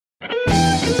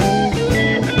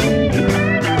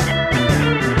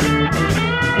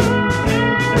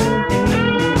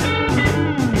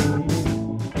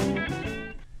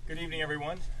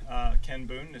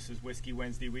This is Whiskey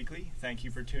Wednesday Weekly. Thank you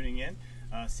for tuning in.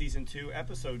 Season 2,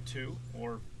 Episode 2,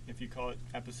 or if you call it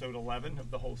Episode 11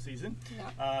 of the whole season.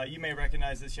 Yeah. You may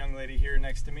recognize this young lady here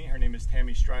next to me. Her name is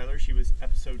Tammy Striler. She was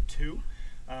Episode 2.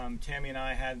 Tammy and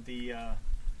I had the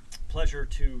pleasure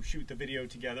to shoot the video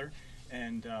together,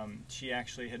 and she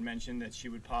actually had mentioned that she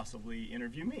would possibly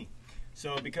interview me.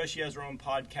 So because she has her own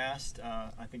podcast,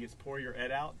 I think it's Pour Your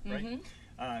Ed Out, right? Mm-hmm.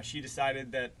 She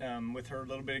decided that with her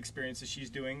little bit of experience that she's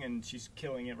doing, and she's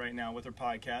killing it right now with her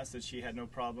podcast, that she had no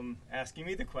problem asking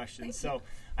me the questions. So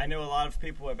I know a lot of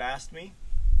people have asked me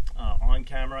on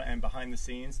camera and behind the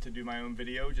scenes to do my own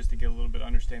video just to get a little bit of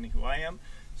understanding who I am.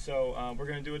 So we're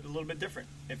going to do it a little bit different.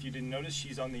 If you didn't notice,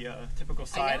 she's on the typical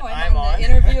side. I'm on the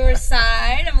interviewer's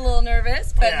side. I'm a little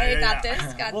nervous, but got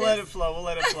this. We'll let it flow. We'll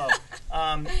let it flow.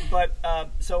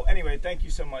 So anyway, thank you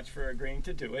so much for agreeing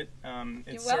to do it.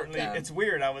 It's certainly, it's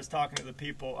weird. I was talking to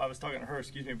her,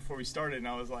 before we started, and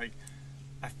I was like,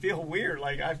 I feel weird.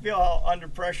 Like, I feel how under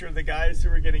pressure the guys who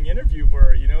were getting interviewed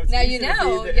were. You know, it's now easy you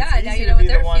know. to be now you know what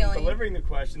they're the one feeling. Delivering the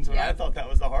questions, when I thought that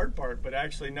was the hard part. But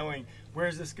actually knowing,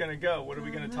 where's this going to go? What are we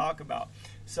going to talk about?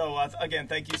 So, again,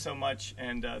 thank you so much,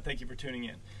 and thank you for tuning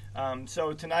in.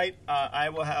 So tonight, I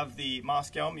will have the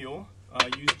Moscow Mule,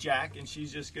 use Jack, and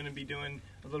she's just going to be doing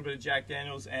a little bit of Jack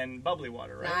Daniels and bubbly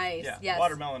water, right? Nice, yeah. Yes.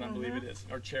 Watermelon, I believe it is,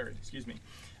 or cherry, excuse me.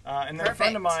 And then a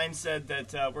friend of mine said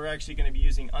that we're actually going to be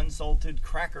using unsalted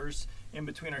crackers in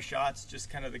between our shots, just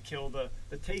kind of to kill the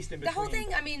taste in between. The whole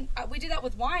thing, I mean, we do that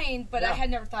with wine, but I had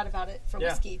never thought about it for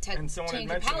whiskey to and someone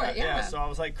change had the palate. that. So I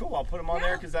was like, cool, I'll put them on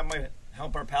there because that might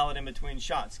help our palate in between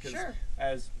shots. Because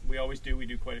as we always do, we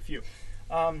do quite a few.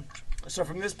 So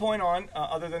from this point on,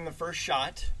 other than the first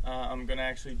shot, I'm going to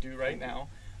actually do right now,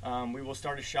 we will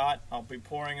start a shot. I'll be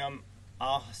pouring them.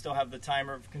 I'll still have the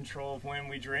timer of control of when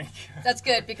we drink. That's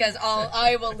good, because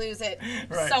I will lose it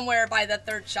somewhere by the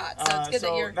third shot. So it's good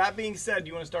that you're... That being said, do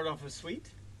you want to start off with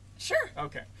sweet? Sure.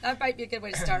 Okay. That might be a good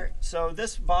way to start. So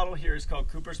this bottle here is called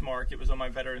Cooper's Mark. It was on my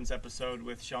Veterans episode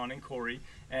with Sean and Corey,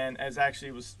 and as actually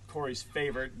it was Corey's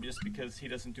favorite just because he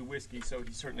doesn't do whiskey, so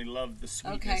he certainly loved the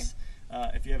sweetness. Okay.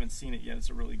 If you haven't seen it yet,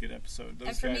 it's a really good episode.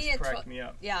 Those guys cracked me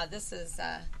up. Yeah, this is...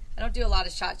 I don't do a lot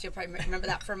of shots. You'll probably remember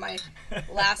that from my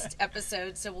last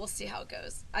episode, so we'll see how it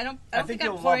goes. I don't think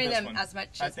I'm pouring them as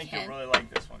much as I think you'll really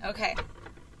like this one. Okay.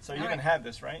 So you haven't had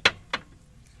this, right? I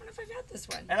don't know if I've had this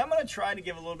one. And I'm going to try to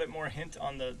give a little bit more hint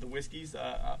on the whiskeys.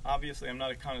 Obviously, I'm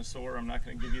not a connoisseur. I'm not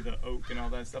going to give you the oak and all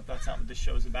that stuff. That's not what this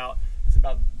show's about. It's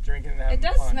about drinking and having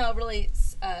fun. It does smell really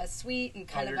sweet and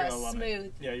kind of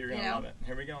smooth. Yeah, you're going to love it.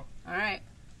 Here we go. All right.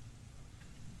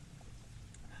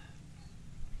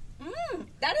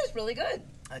 That is really good.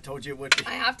 I told you it would be.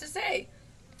 I have to say,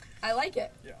 I like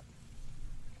it. Yeah.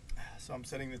 So I'm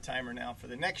setting the timer now for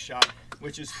the next shot,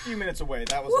 which is a few minutes away.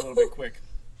 That was a little bit quick.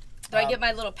 Do I get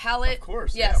my little palate? Of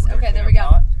course. Yes. Yeah, okay, there we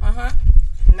go.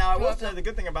 Now, I will say the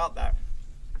good thing about that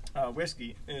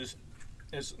whiskey is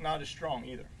it's not as strong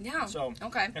either. Yeah. So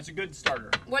it's a good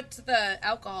starter. What's the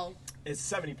alcohol? It's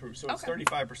 70 proof, so it's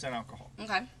 35% alcohol.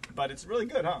 Okay. But it's really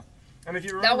good, huh? And if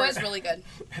you remember, that was really good.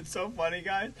 It's so funny,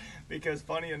 guys, because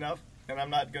funny enough, and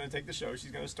I'm not going to take the show. She's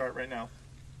going to start right now.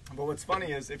 But what's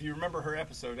funny is, if you remember her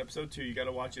episode 2, you got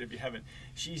to watch it if you haven't.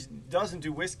 She doesn't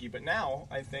do whiskey, but now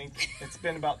I think it's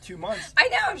been about 2 months. I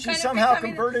know. She's somehow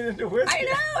converted into whiskey. I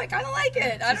know. I kind of like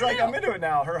it. She's like, I'm into it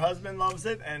now. Her husband loves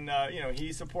it, and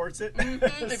he supports it.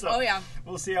 So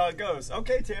we'll see how it goes.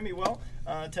 Okay, Tammy. Well,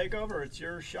 take over. It's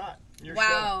your shot. Your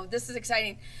show. This is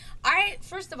exciting.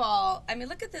 First of all,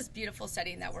 look at this beautiful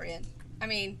setting that we're in.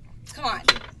 Come on.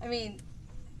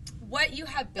 What you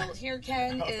have built here,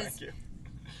 Ken, is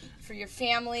for your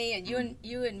family, and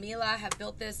you and Mila have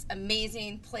built this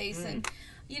amazing place. And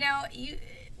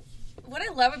what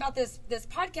I love about this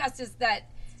podcast is that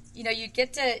you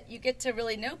get to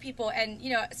really know people, and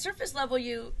at surface level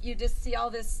you just see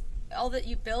all that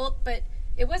you built, but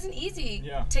it wasn't easy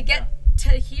to get to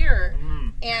here.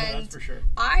 And that's for sure.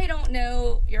 I don't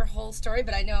know your whole story,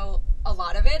 but I know a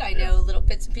lot of it. I know little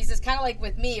bits and pieces, kind of like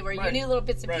with me, where you knew little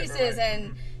bits and pieces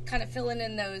and kind of filling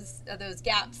in those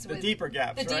gaps. The deeper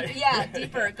gaps,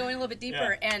 deeper, going a little bit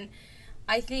deeper. And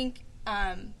I think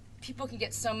people can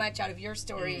get so much out of your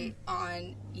story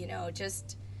on,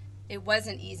 just it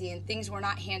wasn't easy, and things were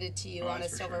not handed to you on a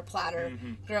silver platter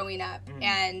growing up,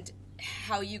 and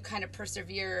how you kind of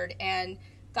persevered and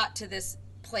got to this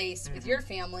place with your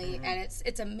family, and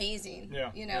it's amazing.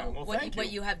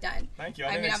 What you have done. Thank you.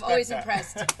 I'm always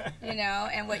impressed.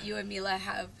 And what you and Mila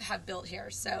have built here.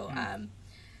 So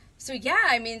so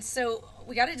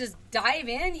we got to just dive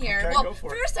in here. Okay, well,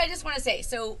 first I just want to say,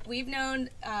 so we've known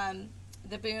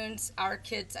the Boones, our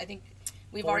kids, I think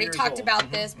we've already talked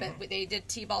about this, but they did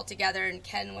T-ball together, and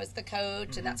Ken was the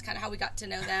coach, and that's kind of how we got to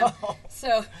know them.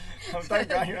 So thank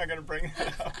God you're not going to bring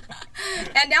that up.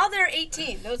 And now they're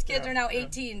 18. Those kids are now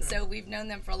 18, so we've known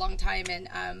them for a long time, and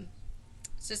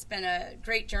it's just been a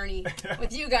great journey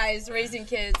with you guys raising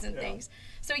kids and things.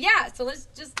 So so let's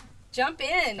just jump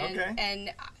in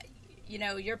and you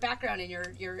know, your background and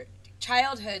your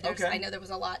childhood. I know there was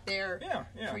a lot there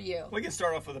for you. We can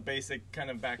start off with a basic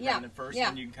kind of background at first,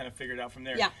 and you can kind of figure it out from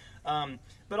there.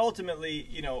 But ultimately,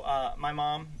 you know, my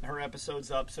mom, her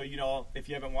episode's up, so you know, if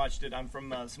you haven't watched it, I'm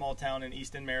from a small town in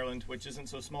Easton, Maryland, which isn't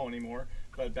so small anymore,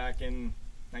 but back in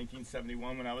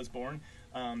 1971 when I was born,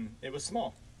 it was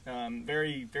small.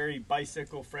 Very, very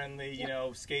bicycle friendly, you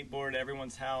know, skateboard,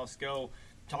 everyone's house, go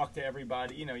talk to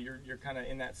everybody, you know, you're kind of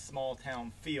in that small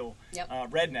town feel.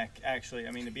 Redneck, actually,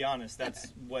 I mean, to be honest,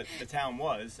 that's what the town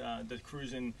was, the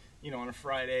cruising, you know, on a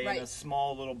Friday in a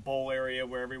small little bowl area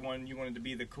where you wanted to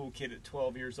be the cool kid at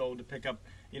 12 years old to pick up,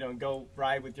 you know, and go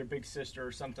ride with your big sister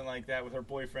or something like that with her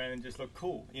boyfriend and just look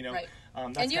cool, you know.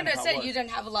 That's and you said you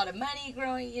didn't have a lot of money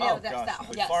growing, you know,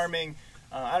 farming.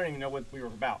 I don't even know what we were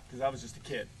about because I was just a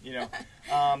kid, you know.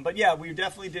 But yeah, we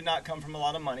definitely did not come from a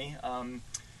lot of money.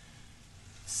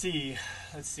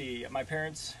 Let's see. My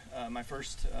parents, my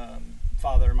first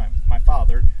father, my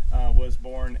father was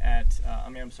born at,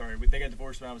 they got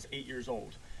divorced when I was 8 years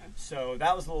old. So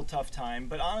that was a little tough time.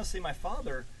 But honestly, my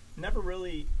father never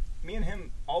really, me and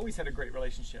him always had a great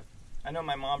relationship. I know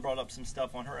my mom brought up some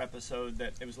stuff on her episode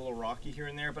that it was a little rocky here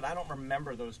and there, but I don't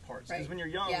remember those parts. Because when you're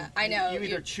young, I know. You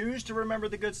either choose to remember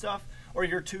the good stuff or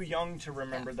you're too young to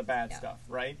remember the bad stuff,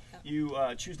 right? You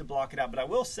choose to block it out. But I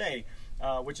will say,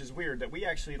 which is weird, that we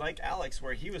actually, like Alex,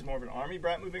 where he was more of an army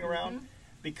brat moving around,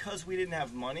 because we didn't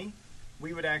have money,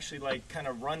 we would actually like kind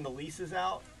of run the leases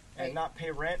out and not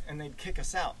pay rent, and they'd kick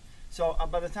us out. So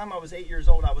by the time I was 8 years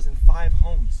old, I was in 5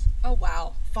 homes. Oh,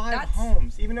 wow. 5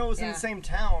 homes. Even though it was in the same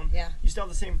town, you still have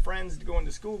the same friends going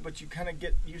to school, but you kind of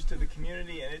get used to the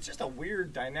community, and it's just a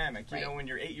weird dynamic. You know, when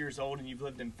you're 8 years old and you've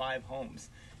lived in 5 homes,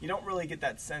 you don't really get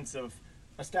that sense of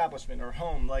establishment or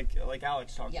home like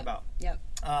Alex talked about.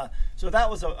 So that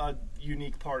was a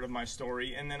unique part of my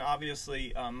story. And then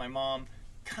obviously my mom,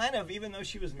 kind of, even though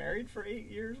she was married for 8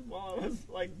 years while I was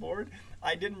like bored,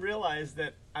 I didn't realize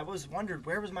that I was wondered,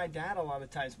 where was my dad a lot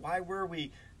of times? Why were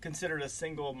we considered a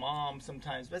single mom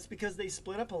sometimes? That's because they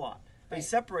split up a lot. They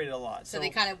separated a lot. So they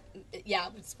kind of,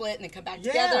 would split and then come back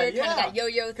together, kind of that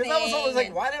yo-yo thing. Because I was always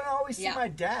like, why didn't I always see my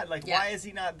dad? Like, why is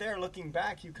he not there? Looking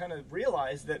back, you kind of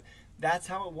realize that that's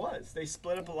how it was. They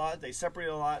split up a lot. They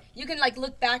separated a lot. You can like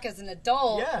look back as an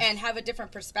adult and have a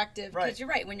different perspective. Because you're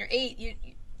right. When you're 8, you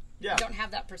don't have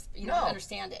that you don't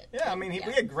understand it. I mean,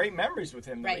 we had great memories with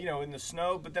him, you know, in the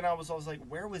snow. But then I was always like,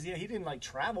 where was he? He didn't like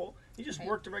travel. He just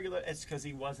worked a regular. It's because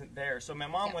he wasn't there. So my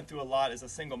mom went through a lot as a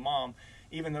single mom,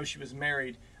 even though she was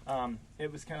married.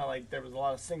 It was kind of like there was a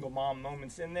lot of single mom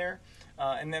moments in there.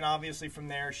 And then obviously from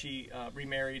there she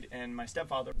remarried, and my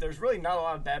stepfather. There's really not a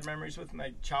lot of bad memories with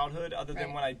my childhood, other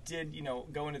than when I did, you know,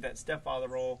 go into that stepfather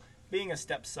role. Being a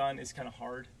stepson is kind of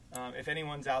hard. If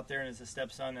anyone's out there and is a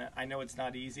stepson, I know it's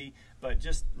not easy, but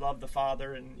just love the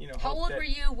father, and you know. How old were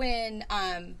you when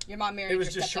your mom married? It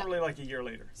was just shortly, like a year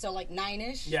later. So like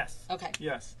 9-ish. Yes. Okay.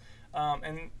 Yes,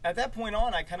 and at that point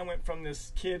on, I kind of went from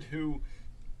this kid who,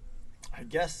 I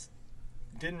guess,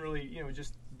 didn't really, you know,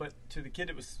 but to the kid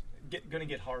it was going to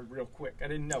get hard real quick. I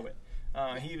didn't know it.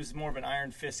 He was more of an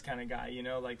iron fist kind of guy, you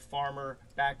know, like farmer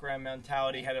background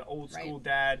mentality, had an old school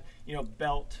dad, you know,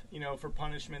 belt, you know, for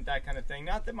punishment, that kind of thing.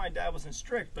 Not that my dad wasn't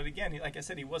strict, but again, like I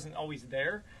said, he wasn't always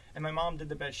there, and my mom did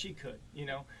the best she could, you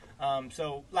know.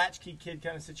 So latchkey kid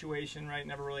kind of situation, right?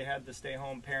 Never really had the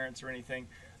stay-home parents or anything.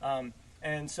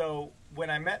 And so when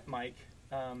I met Mike,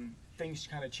 things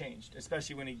kind of changed,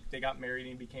 especially when they got married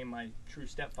and he became my true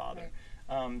stepfather.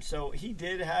 So he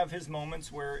did have his moments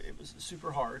where it was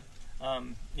super hard.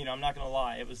 You know, I'm not going to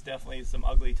lie, it was definitely some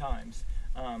ugly times.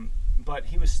 But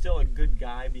he was still a good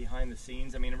guy behind the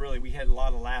scenes. I mean, really, we had a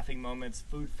lot of laughing moments,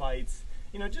 food fights,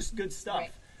 you know, just good stuff.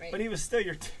 But he was still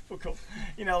your typical,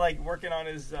 you know, like working on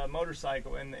his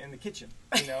motorcycle in the kitchen,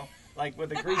 you know, like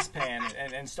with a grease pan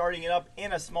and starting it up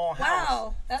in a small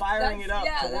house, firing it up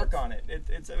to work on it.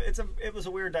 It was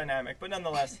a weird dynamic, but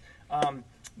nonetheless,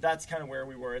 that's kind of where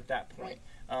we were at that point.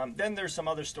 Then there's some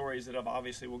other stories that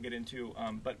obviously we'll get into,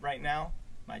 but right now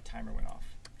my timer went off.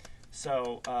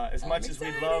 So as much as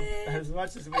we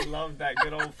love that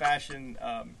good old fashioned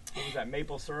what was that,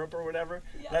 maple syrup or whatever,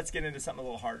 let's get into something a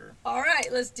little harder. All right,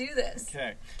 let's do this.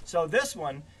 Okay, so this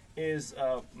one is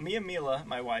me and Mila,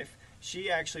 my wife.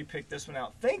 She actually picked this one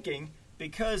out, thinking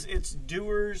because it's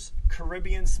Dewar's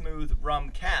Caribbean Smooth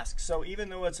rum cask. So even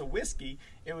though it's a whiskey,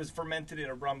 it was fermented in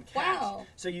a rum cask. Wow.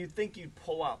 So you'd think you'd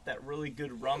pull out that really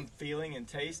good rum feeling and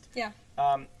taste. Yeah.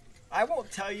 I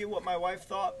won't tell you what my wife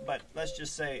thought, but let's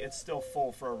just say it's still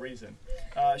full for a reason.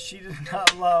 She did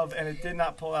not love, and it did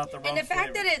not pull out the rum And the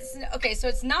fact flavor. that it's, okay, so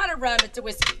it's not a rum, it's a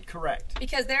whiskey. Correct.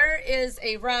 Because there is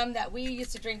a rum that we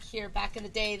used to drink here back in the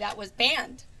day that was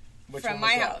banned from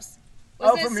my house.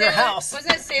 From your house.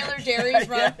 Wasn't it Sailor Jerry's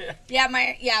rum? We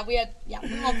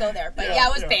won't go there, but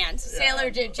it was banned. Sailor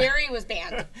Jerry was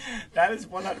banned. That is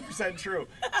 100% true.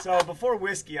 So before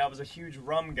whiskey, I was a huge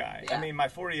rum guy. Yeah. I mean, my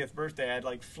 40th birthday, I had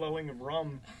like flowing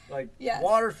rum, like Yes.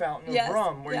 water fountain of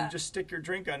rum where Yeah. you just stick your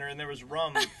drink under and there was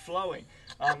rum flowing.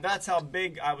 That's how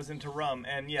big I was into rum.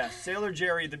 And yes, Sailor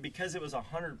Jerry, because it was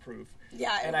 100 proof.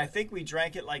 Yeah. And I think we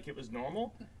drank it like it was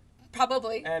normal.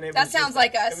 Probably. And that sounds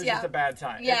like us. It was just a bad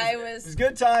time. Yeah, it was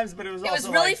good times, but it was also It was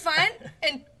really like, fun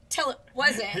until it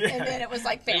wasn't, and then it was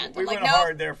like banned. We I'm went like,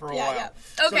 hard there for a while. Yeah.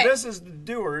 Okay. So this is the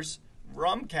Dewar's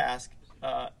rum cask.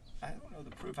 I don't know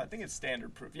the proof. I think it's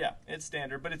standard proof. Yeah, it's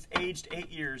standard, but it's aged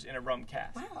 8 years in a rum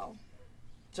cask. Wow.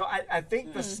 So I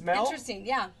think the smell. Interesting.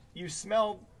 Yeah. You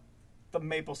smell the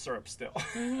maple syrup still,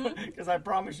 because I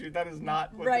promise you that is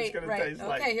not what it's going to taste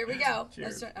like. Okay, here we go.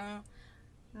 Cheers.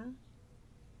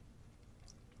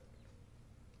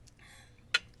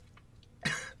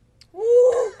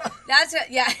 Woo! That's it.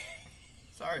 Yeah.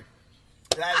 Sorry.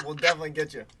 That will definitely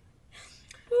get you.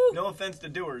 Woo. No offense to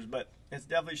Dewar's, but it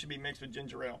definitely should be mixed with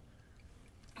ginger ale.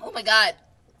 Oh my God.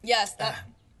 Yes. That.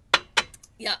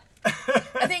 Yeah.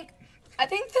 I think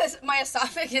my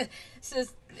esophagus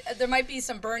is. There might be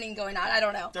some burning going on. I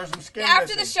don't know. There's some skin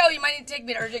After missing. the show, you might need to take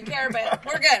me to urgent care, but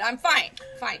we're good. I'm fine.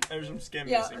 Fine. There's some skin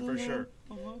missing for sure.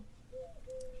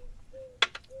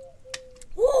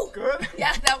 Woo! Good.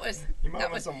 Yeah, that was. You might that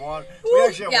want was some water. Woo! We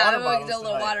actually have water we'll bottles get a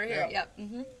little tonight. water here. Yeah.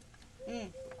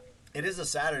 Yep. It is a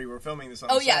Saturday. We're filming this on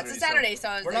Oh, Saturday. yeah, it's a Saturday, so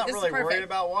I was we're like, not this really is perfect. worried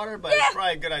about water, but it's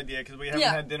probably a good idea because we haven't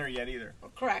had dinner yet either.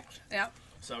 Correct. Yeah.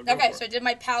 So go Okay, for so I it. did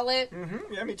my palate.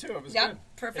 Yeah, me too. It was Yeah, good.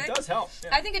 perfect. It does help. Yeah.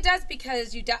 I think it does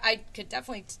because I could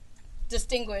definitely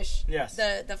distinguish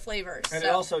the flavors. And it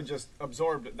also just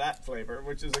absorbed that flavor,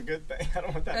 which is a good thing. I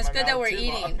don't want that That's in my good that mouth we're too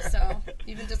eating, long. so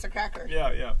even just a cracker.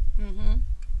 Yeah.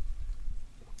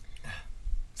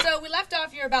 So we left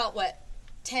off, you're about, what,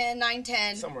 9,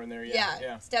 10? Somewhere in there,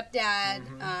 yeah.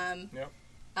 Stepdad. Yep.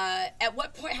 At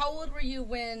what point, how old were you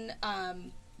when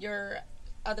your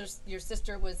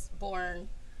sister was born?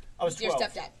 I was 12. Your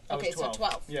stepdad. I was Okay, 12. so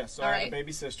 12. Yeah, so All I right. had a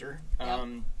baby sister. Yep.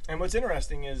 And what's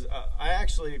interesting is I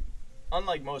actually,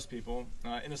 unlike most people,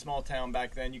 in a small town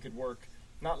back then, you could work,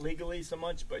 not legally so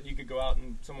much, but you could go out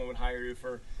and someone would hire you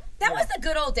for... That was the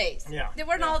good old days. Yeah. There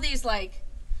weren't all these, like...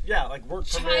 Yeah, like work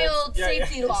permits. Child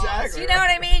safety laws. Exactly, you know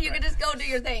what I mean? You right. could just go do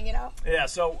your thing, you know? Yeah,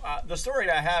 so the story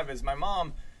I have is my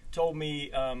mom told me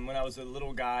when I was a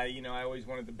little guy, I always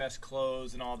wanted the best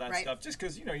clothes and all that stuff. Just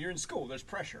because, you're in school, there's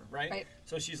pressure, right?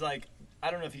 So she's like,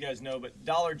 I don't know if you guys know, but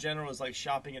Dollar General is like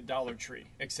shopping at Dollar Tree,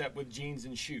 except with jeans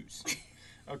and shoes.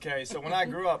 Okay, so when I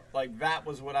grew up, like that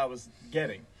was what I was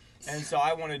getting. And so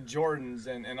I wanted Jordans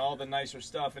and all the nicer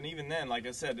stuff. And even then, like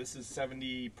I said, this is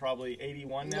 70, probably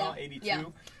 81 now, 82. Yeah.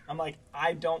 I'm like,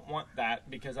 I don't want that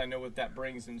because I know what that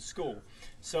brings in school.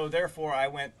 So therefore I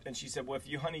went and she said, well,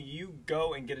 honey, you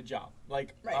go and get a job.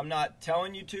 Like, I'm not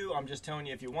telling you to, I'm just telling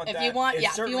you if you want that. If you want,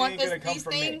 it's certainly if you want going to come these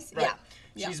from things, me. Right.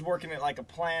 Yeah. She's working at like a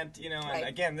plant, and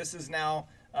again, this is now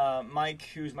Mike,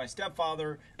 who's my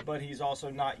stepfather, but he's also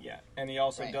not yet. And he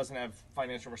also doesn't have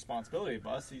financial responsibility of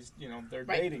us. He's, they're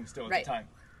dating still at the time.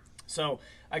 So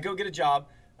I go get a job.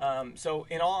 So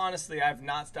in all honesty, I've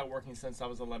not stopped working since I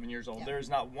was 11 years old. There is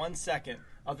not 1 second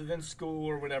other than school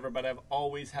or whatever, but I've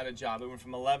always had a job. It went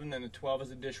from 11 then to 12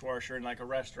 as a dishwasher in like a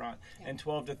restaurant, and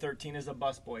 12 to 13 as a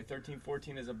busboy, 13,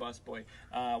 14 as a busboy.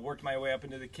 Worked my way up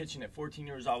into the kitchen. At 14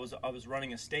 years, I was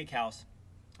running a steakhouse.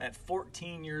 At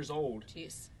 14 years old,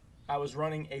 I was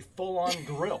running a full-on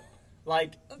grill.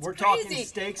 Like, we're talking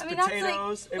steaks,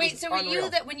 potatoes. Like, wait, so were you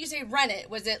that when you say run it,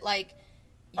 was it like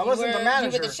I wasn't the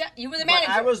manager. You were the manager.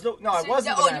 I was the I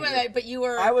wasn't the manager. But you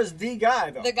were. I was the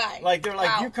guy though. The guy. Like they're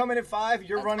like, you come in at 5.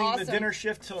 You're running awesome. the dinner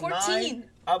shift till 14. 9.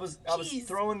 I was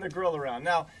throwing the grill around.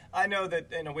 Now I know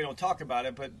that we don't talk about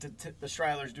it, but the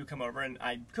Strilers do come over and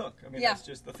I cook. I mean that's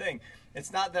just the thing.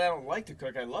 It's not that I don't like to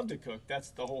cook. I love to cook.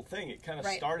 That's the whole thing. It kind of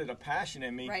started a passion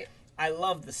in me. Right. I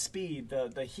loved the speed,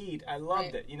 the heat. I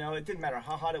loved it. It didn't matter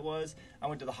how hot it was. I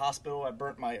went to the hospital.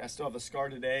 I still have a scar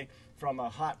today from a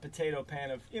hot potato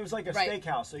pan it was like a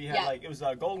steakhouse. So you had it was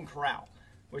a Golden Corral.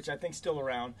 which I think still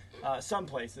around some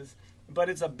places. But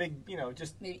it's a big,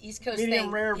 just maybe East Coast medium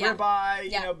thing. rare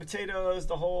ribeye, Yeah. potatoes,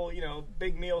 the whole,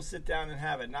 big meal, sit down and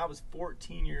have it. And I was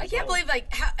 14 years old. I can't believe,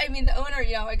 the owner,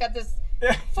 I got this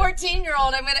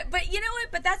 14-year-old. But you know what?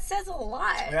 But that says a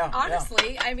lot. Yeah,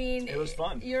 honestly, I mean, it was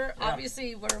fun.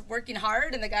 Obviously we're working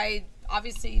hard, and the guy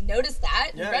obviously noticed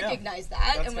that and recognized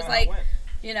that, That's and was like,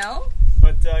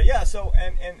 But so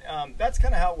and that's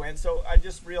kind of how it went. So I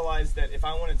just realized that if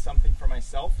I wanted something for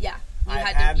myself, you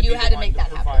had to make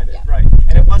that happen. Yeah. Right.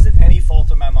 And it wasn't any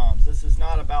fault of my mom's. This is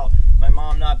not about my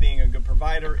mom not being a good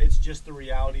provider. It's just the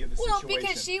reality of the situation. Well,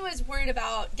 because she was worried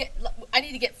about I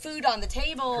need to get food on the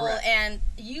table. Correct. And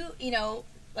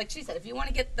like she said, if you want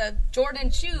to get the Jordan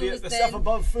shoes, the then, stuff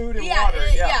above food and water,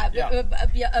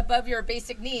 above your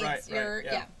basic needs, you're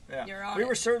on We it.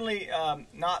 were certainly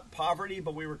not poverty,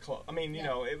 but we were close. I mean,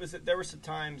 it was there were some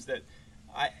times that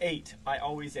I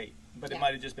always ate, but it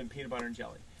might have just been peanut butter and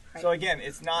jelly. Right. So again,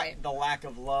 it's not the lack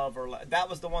of love that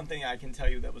was the one thing I can tell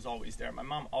you that was always there. My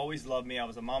mom always loved me. I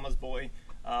was a mama's boy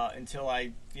until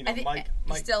I think Mike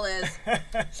still is.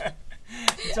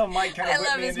 Until Mike kind of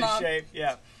whipped me into mom. shape.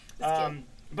 Yeah.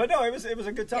 But no, it was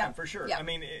a good time for sure. Yeah. I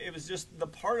mean, it was just the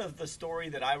part of the story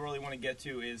that I really want to get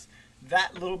to is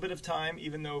that little bit of time,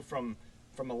 even though from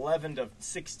 11 to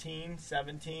 16,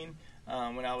 17,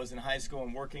 when I was in high school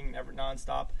and working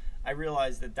nonstop, I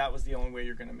realized that was the only way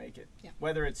you're going to make it. Yeah.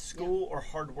 Whether it's school or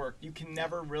hard work, you can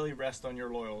never really rest on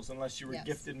your laurels unless you were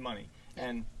gifted money. Yeah.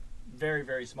 And very,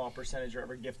 very small percentage are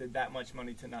ever gifted that much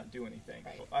money to not do anything.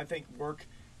 Right. I think work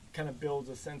kind of builds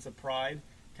a sense of pride.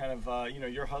 Kind of,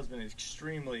 your husband is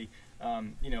extremely,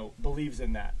 believes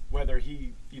in that. Whether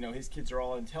he, his kids are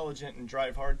all intelligent and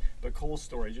drive hard, but Cole's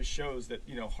story just shows that,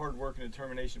 hard work and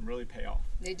determination really pay off.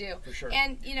 They do. For sure.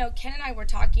 And, Ken and I were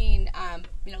talking, a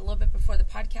little bit before the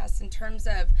podcast in terms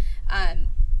of,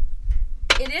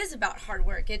 it is about hard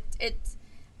work. Ken's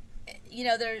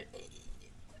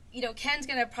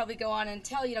going to probably go on and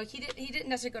tell, he didn't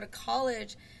necessarily go to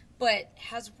college, but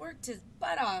has worked his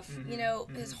butt off,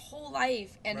 his whole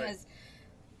life and has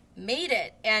made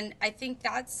it. And I think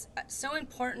that's so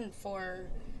important for,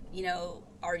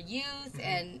 our youth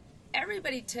and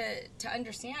everybody to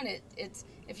understand it. It's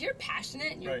if you're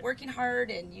passionate and you're working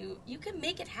hard and you can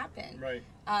make it happen. Right.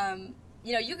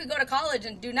 You could go to college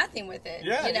and do nothing with it.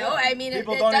 Yeah, I mean,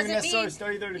 people it don't doesn't even necessarily mean,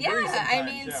 study their degrees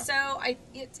sometimes. So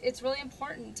it's really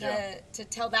important to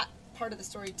tell that part of the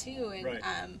story too.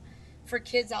 And for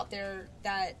kids out there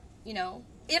that,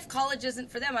 if college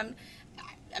isn't for them,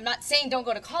 I'm not saying don't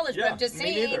go to college, but I'm just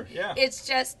saying it's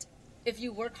just if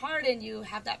you work hard and you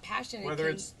have that passion. Whether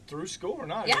it's through school or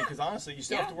not, because honestly, you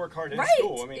still have to work hard in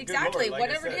school. I mean, exactly. Good Lord,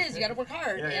 whatever it is, you got to work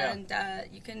hard, and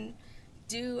you can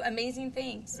do amazing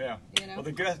things. Yeah. Well,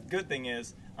 the good thing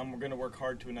is we're going to work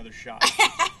hard to another shot.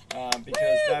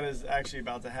 Because that is actually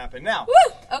about to happen. Now,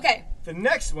 okay. The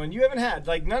next one you haven't had,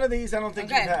 like none of these I don't think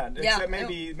you've had, except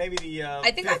maybe the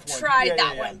I think I've fifth tried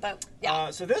that one, but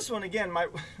so this one again,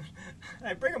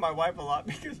 I bring up my wife a lot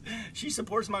because she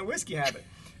supports my whiskey habit.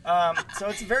 So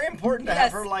it's very important to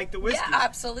have her like the whiskey. Yeah,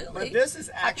 absolutely. But this is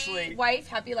actually happy wife,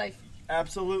 happy life.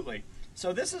 Absolutely.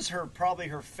 So this is probably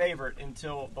her favorite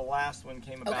until the last one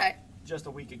came about just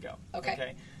a week ago.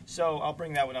 Okay. So I'll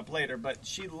bring that one up later. But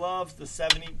she loves the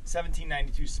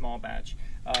 1792 small batch.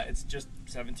 It's just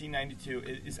 1792.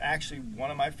 It is actually one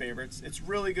of my favorites. It's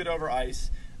really good over ice.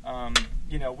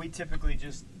 We typically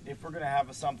just, if we're going to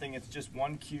have something, it's just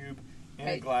 1 cube in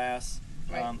a glass.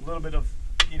 A little bit of,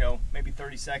 maybe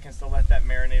 30 seconds to let that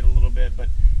marinate a little bit. But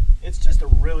it's just a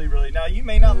really, really, now you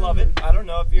may not love it. I don't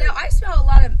know if you. I smell a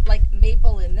lot of like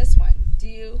maple in this one. Do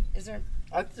you? Is there?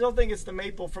 I still think it's the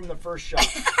maple from the first shot.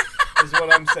 Is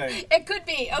what I'm saying. It could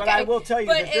be. Okay. But I will tell you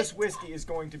that this whiskey is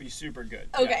going to be super good.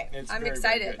 Okay. Yeah, I'm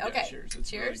excited. Very good. Okay. Yeah, cheers.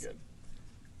 It's really good.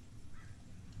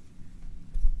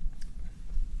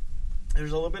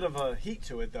 There's a little bit of a heat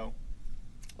to it, though.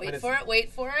 Wait for it.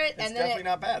 It's definitely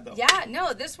not bad, though. Yeah,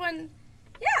 no, this one,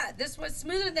 this was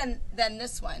smoother than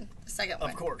this one, the second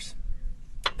one. Of course.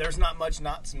 There's not much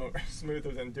not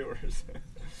smoother than Dewar's.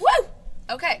 Woo!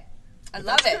 Okay. I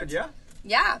love it. Good, yeah?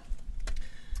 Yeah.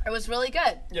 It was really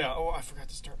good. Yeah. Oh, I forgot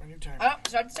to start my new timer. Oh,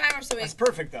 start the timer so we That's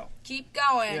perfect, though. keep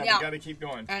going. Yeah, we got to keep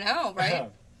going. I know, right?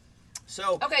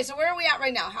 Okay, so where are we at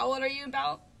right now? How old are you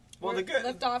about? Well,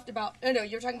 left off about. No,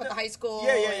 you were talking about the high school.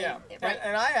 Yeah. Right.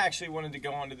 And I actually wanted to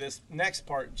go on to this next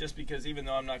part just because even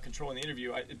though I'm not controlling the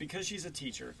interview, because she's a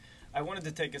teacher, I wanted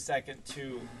to take a second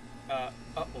to.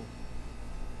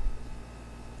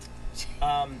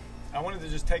 I wanted to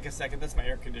just take a second. That's my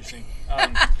air conditioning.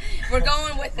 We're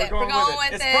going with it. We're going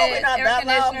with it. It's probably not that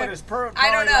loud, but it's probably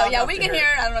I don't know. Yeah, we can hear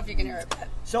it. I don't know if you can hear it. But,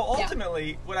 so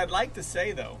ultimately, what I'd like to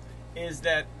say, though, is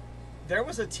that there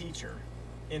was a teacher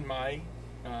in my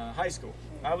high school.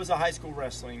 I was a high school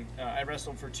wrestling. I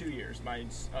wrestled for 2 years, my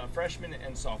freshman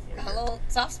and sophomore year. A little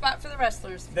soft spot for the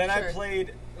wrestlers. Then I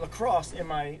played lacrosse in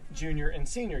my junior and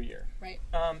senior year. Right.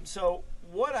 So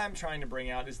what I'm trying to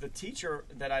bring out is the teacher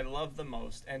that I love the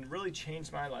most and really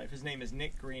changed my life. His name is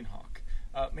Nick Greenhawk.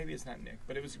 Maybe it's not Nick,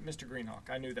 but it was Mr. Greenhawk.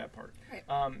 I knew that part. Right.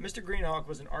 Mr. Greenhawk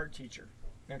was an art teacher.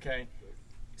 Okay,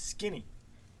 skinny.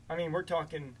 I mean, we're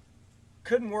talking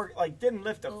couldn't work, like didn't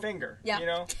lift a finger. Yeah. You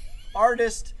know,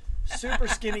 artist. Super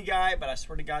skinny guy, but I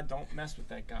swear to God, don't mess with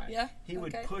that guy. Yeah. He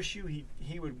would push you.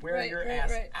 He would wear your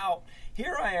ass out.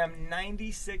 Here I am,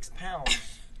 96 pounds.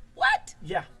 What?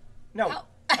 Yeah. No, How?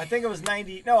 I think it was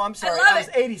 90. No, I'm sorry. I was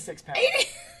 86 pounds. 80?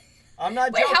 I'm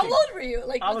not Wait, joking. how old were you?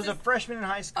 Like I was a freshman in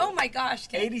high school. Oh my gosh.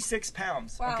 Kid. 86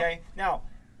 pounds. Wow. Okay. Now,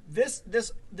 this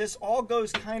all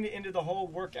goes kind of into the whole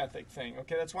work ethic thing.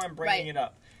 Okay, that's why I'm bringing it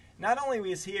up. Not only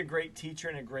was he a great teacher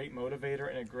and a great motivator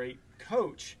and a great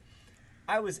coach,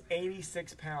 I was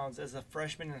 86 pounds as a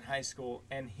freshman in high school,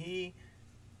 and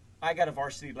I got a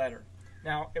varsity letter.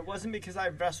 Now, it wasn't because I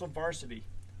wrestled varsity,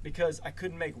 because I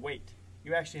couldn't make weight.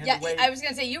 You actually had to weigh. I was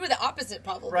going to say, you were the opposite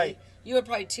probably. Right. You were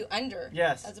probably 2 under.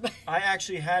 Yes. I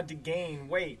actually had to gain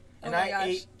weight, and I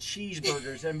ate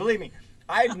cheeseburgers. And believe me,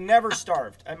 I've never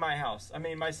starved at my house. I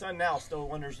mean, my son now still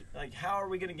wonders, like, how are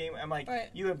we going to gain weight? I'm like,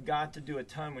 you have got to do a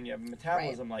ton when you have a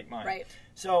metabolism like mine. Right.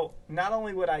 So not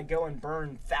only would I go and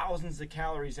burn thousands of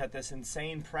calories at this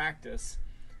insane practice,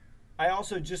 I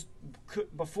also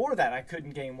before that, I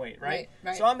couldn't gain weight, right?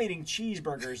 So I'm eating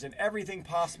cheeseburgers and everything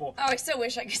possible. Oh, I still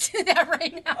wish I could do that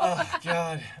right now. Oh,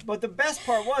 God. But the best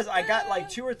part was I got like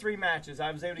 2 or 3 matches. I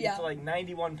was able to get to like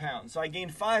 91 pounds. So I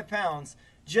gained 5 pounds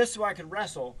just so I could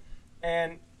wrestle.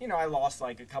 And, you know, I lost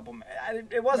like a couple.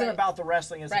 It wasn't about the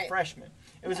wrestling as a freshman.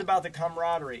 It was about the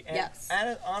camaraderie.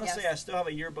 And honestly, I still have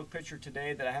a yearbook picture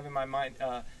today that I have in my mind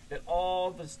that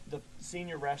all the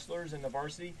senior wrestlers in the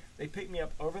varsity, they picked me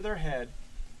up over their head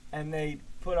and they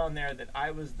put on there that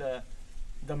I was the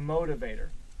motivator.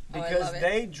 Because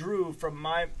they drew from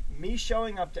me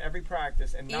showing up to every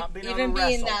practice and not being able to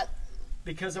wrestle.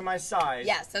 Because of my size.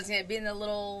 Yes, I was going to be in the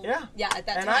little... Yeah, at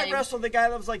that time. And I wrestled the guy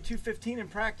that was like 215 in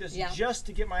practice just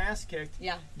to get my ass kicked.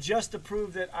 Yeah. Just to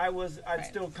prove that I'd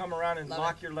still come around and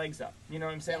lock your legs up. You know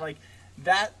what I'm saying? Like,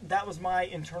 that was my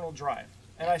internal drive.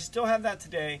 And I still have that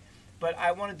today. But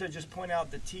I wanted to just point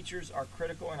out that teachers are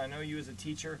critical. And I know you as a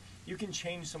teacher, you can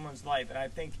change someone's life. And I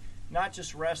think not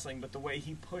just wrestling, but the way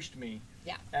he pushed me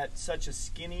at such a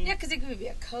skinny... Yeah, because it could be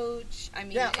a coach. I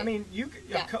mean... Yeah, I mean,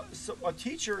 a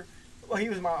teacher... Well, he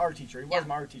was my art teacher. He was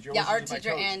my art teacher. Art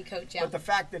teacher and coach, But the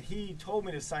fact that he told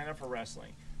me to sign up for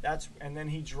wrestling, and then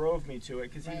he drove me to it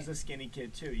because he was a skinny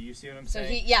kid too. You see what I'm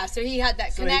saying? So he had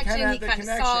that connection. He kind of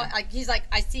saw, like, he's like,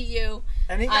 I see you.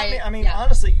 And he got me. I mean,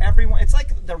 honestly, everyone. It's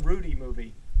like the Rudy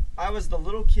movie. I was the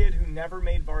little kid who never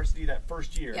made varsity that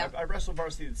first year. I wrestled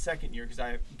varsity the second year because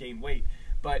I gained weight,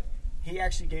 but. He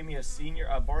actually gave me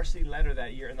a varsity letter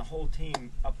that year, and the whole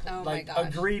team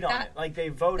agreed on it. Like, they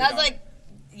voted on it.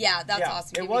 Yeah, that's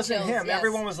awesome. It wasn't him. Yes.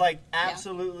 Everyone was like,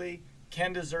 absolutely,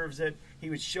 Ken deserves it. He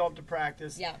would show up to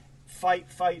practice,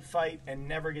 fight, and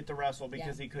never get to wrestle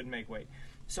because he couldn't make weight.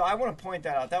 So I want to point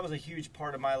that out. That was a huge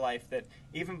part of my life that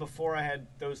even before I had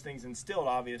those things instilled,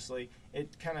 obviously,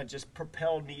 it kind of just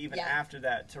propelled me even after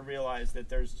that to realize that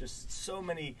there's just so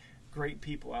many great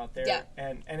people out there.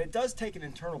 And it does take an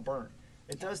internal burn.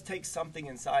 It does take something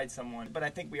inside someone, but I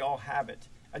think we all have it.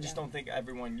 I just don't think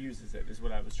everyone uses it, is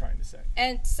what I was trying to say.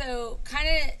 And so kind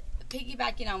of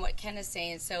piggybacking on what Ken is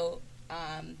saying, so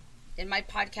in my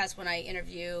podcast when I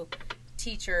interview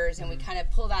teachers and we kind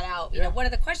of pull that out, you know, one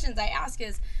of the questions I ask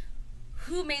is,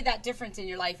 who made that difference in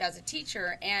your life as a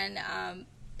teacher? And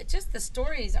just the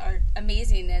stories are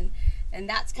amazing, and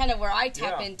that's kind of where I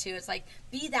tap into. It's like,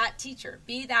 be that teacher,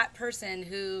 be that person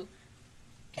who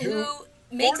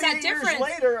makes that difference. Years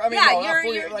later, I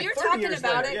mean, you're talking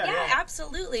about later. it. Yeah,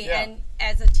 absolutely. Yeah. And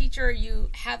as a teacher, you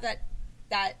have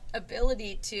that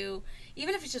ability to,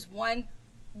 even if it's just one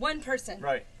person,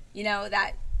 right? You know,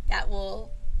 that will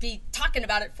be talking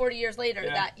about it 40 years later.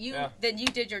 That then you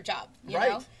did your job. You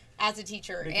know, as a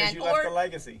teacher, because you left a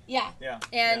legacy.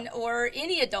 Or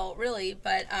any adult really,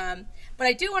 but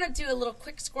I do want to do a little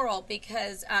quick squirrel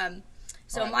because.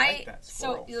 So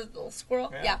little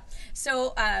squirrel,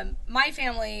 So my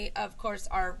family, of course,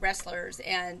 are wrestlers,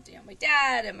 and you know, my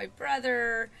dad and my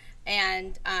brother,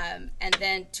 and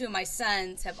then 2 of my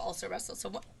sons have also wrestled.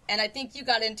 So And I think you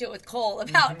got into it with Cole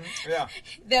about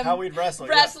them how we'd wrestle.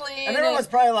 And everyone was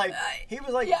probably like, he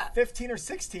was like 15 or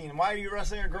 16. Why are you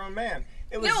wrestling a grown man?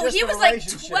 It was just he was like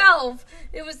 12.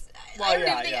 It was.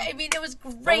 I mean, it was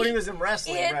great. But when he was in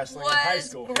wrestling in high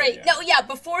school. Great.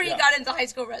 Before he got into high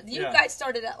school wrestling. You guys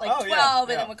started at like 12,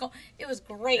 and then with Cole, it was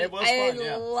great. It was fun.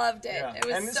 I loved it. Yeah. It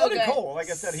was and so did good. Cole. Like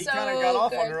I said, he kind of got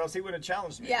off on her, else he would have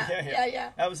challenged me.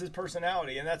 Yeah. That was his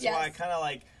personality, and that's why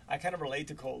I kind of relate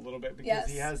to Cole a little bit because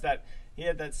he has that. He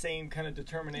had that same kind of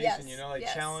determination,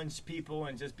 challenge people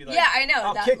and just be like, I know.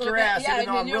 I'll kick your ass, even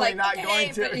though I'm really not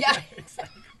going to. Exactly.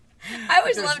 I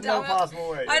always loved it. No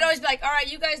possible way. I'd always be like, all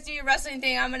right, you guys do your wrestling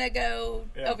thing. I'm going to go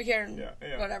over here and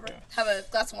whatever. Have a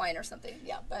glass of wine or something.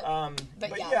 Yeah, but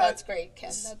that's great,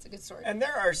 Ken. That's a good story. And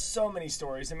there are so many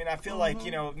stories. I mean, I feel like,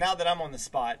 now that I'm on the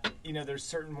spot, there's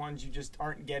certain ones you just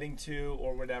aren't getting to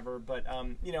or whatever. But,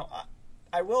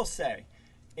 I will say,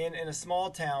 in a small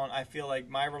town, I feel like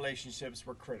my relationships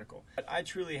were critical. I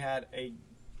truly had a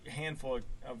handful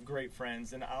of great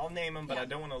friends, and I'll name them, but I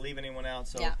don't want to leave anyone out.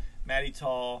 So Maddie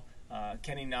Tall,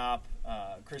 Kenny Knopp,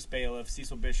 Chris Bailiff,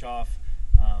 Cecil Bischoff.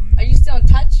 Are you still in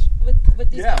touch with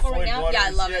these people right now? Blooders. Yeah, I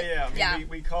love it. I mean,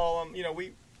 we call them,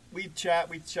 we chat,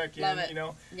 we check in, love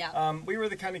it. We were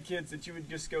the kind of kids that you would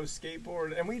just go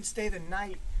skateboard, and we'd stay the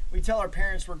night. We'd tell our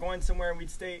parents we're going somewhere, and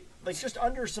we'd stay like just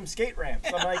under some skate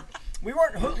ramps. I'm like, we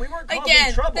weren't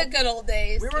causing trouble. The good old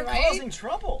days. We weren't causing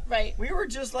trouble. Right. We were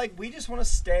just like, we just want to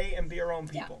stay and be our own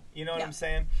people. You know what I'm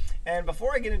saying? And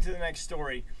before I get into the next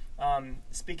story,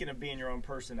 speaking of being your own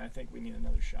person, I think we need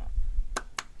another shot.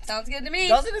 Sounds good to me.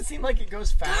 Doesn't it seem like it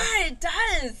goes fast? God, it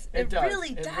does. It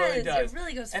really does. It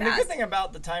really goes fast. And the good thing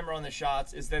about the timer on the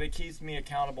shots is that it keeps me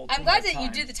accountable to I'm glad my that time.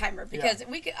 you do the timer because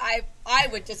I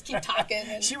would just keep talking.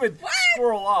 And, she would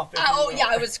squirrel off.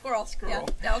 I would squirrel.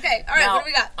 Yeah. Okay. All right. Now, what do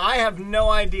we got? I have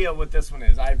no idea what this one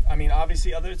is. I mean,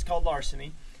 obviously, it's called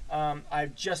larceny.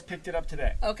 I've just picked it up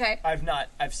today. Okay. I've not.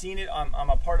 I've seen it. I'm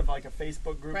a part of like a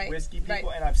Facebook group, whiskey people,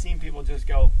 right. and I've seen people just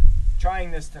go,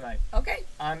 trying this tonight. Okay.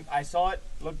 I saw it.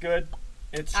 Looked good.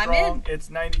 It's I'm strong. in.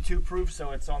 It's 92 proof, so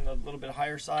it's on the little bit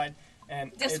higher side.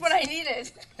 And just what I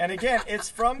needed. And again, it's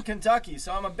from Kentucky,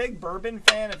 so I'm a big bourbon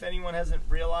fan. If anyone hasn't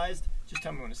realized, just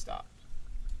tell me when to stop.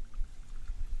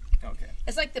 Okay.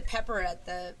 It's like the pepper at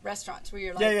the restaurants where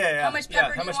you're like, how much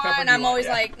pepper do you want? And I'm always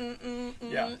like, Okay,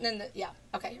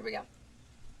 here we go.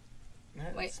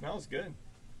 Man, it smells good.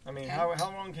 I mean, how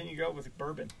long can you go with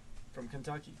bourbon from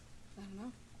Kentucky? I don't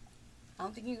know. I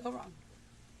don't think you can go wrong.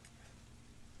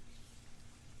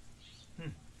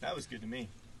 That was good to me.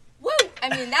 Woo! I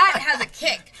mean, that has a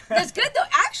kick. That's good, though.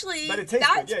 Actually, but it tastes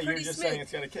that's good. Yeah, pretty you're just smooth. saying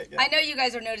it's got a kick. Yeah. I know you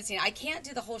guys are noticing. I can't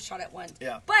do the whole shot at once.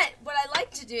 Yeah. But what I like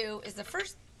to do is the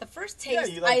first taste. Yeah,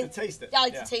 you like to taste it. I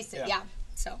like to taste it. Yeah.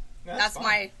 So that's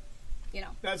my,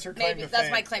 That's her claim to fame.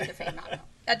 That's my claim to fame. I don't know.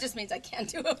 That just means I can't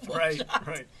do a full shot.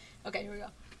 Right. Okay, here we go.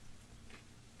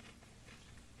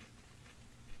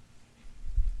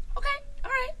 Okay.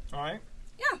 All right.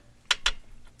 Yeah. That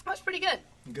was pretty good.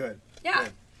 Good. Yeah.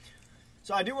 Good.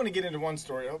 So I do want to get into one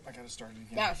story. Oh, I got to start it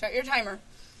again. Yeah, start your timer.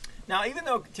 Now, even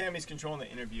though Tammy's controlling the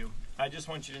interview, I just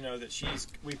want you to know that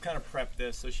we've kind of prepped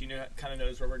this, so she kind of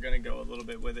knows where we're going to go a little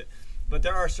bit with it. But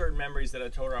there are certain memories that I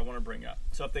told her I want to bring up.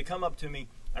 So if they come up to me,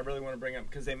 I really want to bring up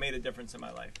because they made a difference in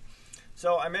my life.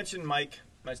 So I mentioned Mike,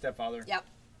 my stepfather,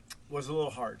 was a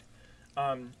little hard.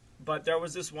 But there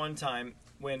was this one time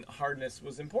when hardness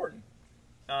was important.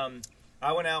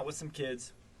 I went out with some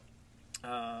kids,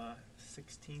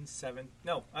 16, 7.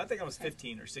 No, I think I was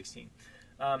 15 or 16.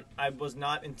 I was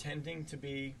not intending to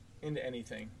be into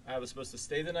anything. I was supposed to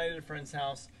stay the night at a friend's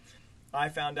house. I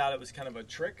found out it was kind of a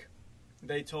trick.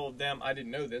 They told them, I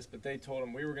didn't know this, but they told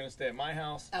them we were going to stay at my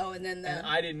house. Oh, and then and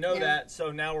I didn't know that,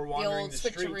 so now we're wandering the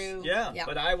streets. Yeah,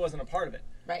 but I wasn't a part of it.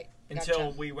 Right.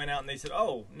 Until we went out and they said,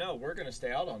 oh, no, we're going to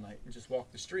stay out all night and just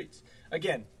walk the streets.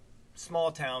 Again,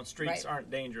 small town, streets aren't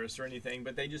dangerous or anything,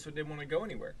 but they just didn't want to go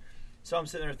anywhere. So I'm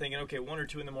sitting there thinking, okay, 1 or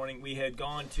 2 in the morning, we had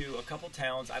gone to a couple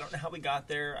towns. I don't know how we got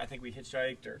there. I think we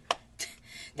hitchhiked or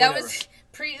that was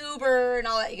pre-Uber and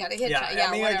all that. You got to hitchhike. Yeah,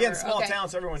 I mean, again, small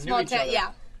towns, everyone knew each other.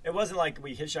 Yeah. It wasn't like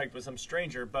we hitchhiked with some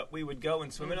stranger, but we would go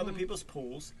and swim in other people's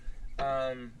pools.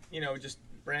 Just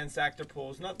ransack their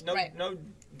pools. No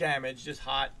damage, just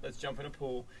hot. Let's jump in a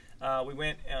pool. We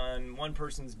went on one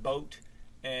person's boat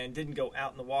and didn't go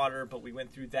out in the water, but we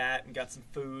went through that and got some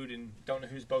food and don't know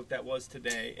whose boat that was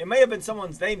today. It may have been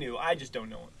someone's they knew. I just don't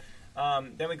know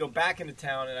it. Then we go back into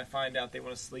town and I find out they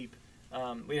want to sleep.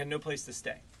 We had no place to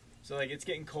stay. So it's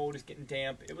getting cold, it's getting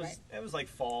damp. It was like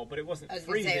fall, but it wasn't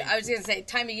freezing. I was gonna say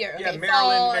time of year. Okay, yeah,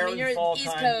 Maryland you're fall East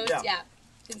time. Coast,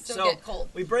 It can still get cold.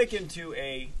 We break into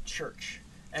a church.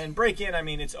 And break in, I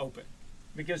mean, it's open.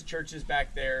 Because church is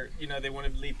back there, you know, they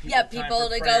want to leave people Yeah, time people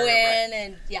for to prayer, go in right.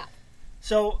 and, yeah.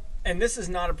 So, and this is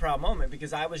not a proud moment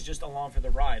because I was just along for the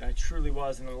ride. I truly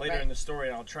was. And then later Right. in the story,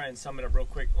 I'll try and sum it up real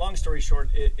quick. Long story short,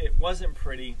 it wasn't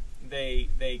pretty.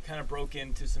 They kind of broke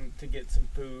into to get some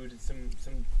food and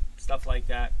some stuff like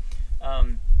that.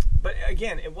 But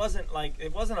again, it wasn't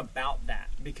about that,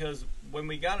 because when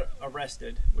we got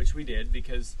arrested, which we did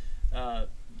because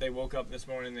they woke up this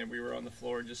morning and we were on the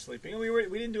floor just sleeping. And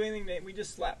we didn't do anything. We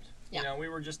just slept. Yeah. You know, we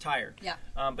were just tired. Yeah.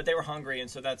 But they were hungry, and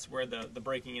so that's where the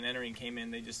breaking and entering came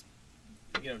in. They just,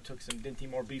 you know, took some Dinty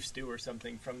Moore beef stew or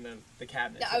something from the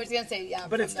cabinet. Yeah, I was gonna say, yeah.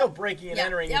 But it's still breaking and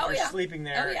entering if you're sleeping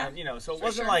there. Oh, yeah. And, you know, so it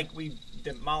wasn't like we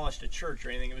demolished a church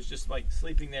or anything. It was just like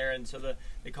sleeping there, and so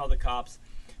they called the cops.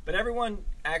 But everyone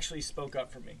actually spoke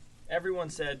up for me.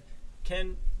 Everyone said,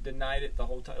 Ken denied it the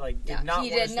whole time. Like, did not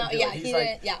want us to do it. He's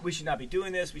like, we should not be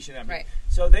doing this. We should not be. Right.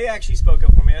 So they actually spoke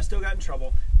up for me. I still got in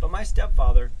trouble. But my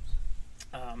stepfather,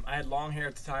 I had long hair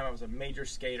at the time. I was a major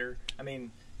skater. I mean,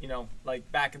 you know,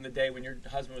 like back in the day when your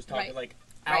husband was talking, like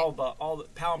Alba, all the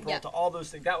Powell and Peralta, all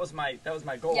those things. That was my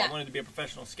goal. I wanted to be a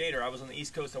professional skater. I was on the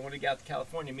East Coast. I wanted to get out to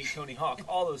California, meet Tony Hawk,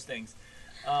 all those things.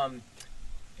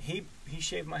 He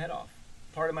shaved my head off.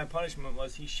 Part of my punishment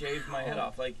was he shaved my head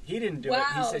off. Like, he didn't do it.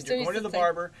 He said, "You're going to the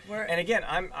barber." And again,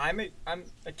 I'm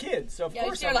a kid, so of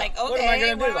course you're like, okay, what am I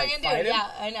going to do? Like, fight him?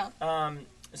 Yeah, I know.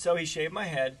 So he shaved my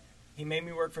head. He made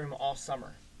me work for him all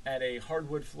summer at a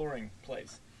hardwood flooring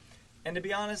place. And to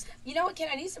be honest, you know what, Ken?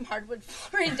 I need some hardwood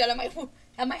flooring done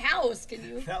at my house. Can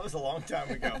you? That was a long time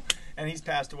ago, and he's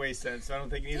passed away since. So I don't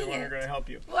think either one are going to help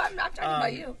you. Well, I'm not talking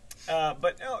about you.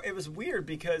 But no, it was weird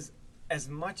because as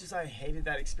much as I hated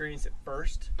that experience at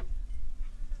first,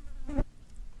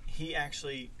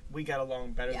 we got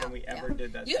along better than we ever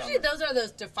did that usually summer. Those are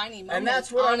those defining moments. And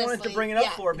that's what I wanted to bring it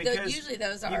up for, because usually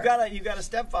those are. You got a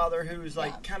stepfather who's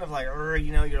like kind of like,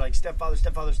 you know, you're like stepfather,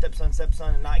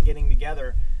 stepson, and not getting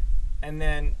together, and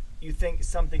then you think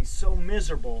something so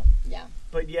miserable. Yeah.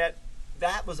 But yet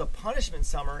that was a punishment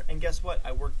summer, and guess what?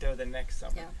 I worked there the next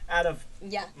summer. Yeah. Out of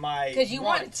my because you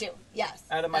wanted to. Yes.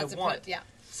 Out of my want. Yeah.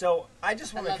 So I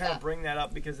just want to kind of bring that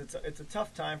up because it's a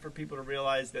tough time for people to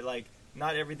realize that, like,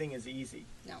 not everything is easy.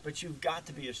 No. But you've got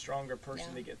to be a stronger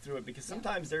person to get through it, because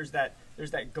sometimes there's that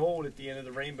gold at the end of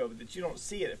the rainbow that you don't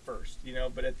see it at first, you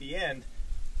know, but at the end.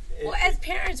 Well, as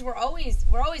parents, we're always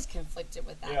conflicted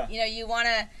with that. Yeah. You know, you want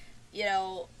to, you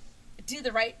know, do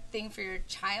the right thing for your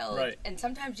child, and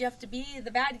sometimes you have to be the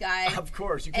bad guy. Of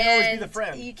course, you can't always be the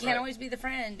friend. You can't always be the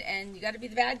friend, and you got to be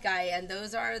the bad guy. And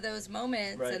those are those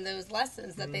moments and those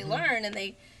lessons that they learn and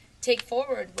they take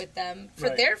forward with them for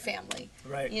their family.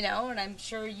 Right. You know, and I'm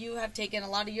sure you have taken a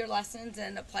lot of your lessons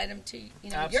and applied them to,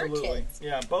 you know, your kids.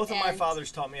 Yeah, both of my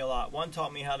fathers taught me a lot. One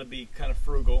taught me how to be kind of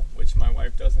frugal, which my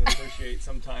wife doesn't appreciate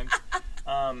sometimes.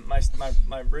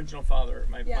 My original father,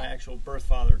 my actual birth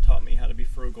father, taught me how to be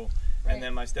frugal. Right. And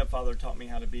then my stepfather taught me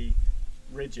how to is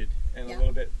rigid and a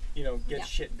little bit, you know, get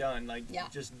shit done. Like,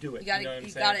 just do it. You know what I'm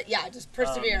saying? Just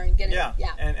persevere and get it.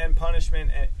 Yeah. And punishment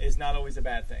is not always a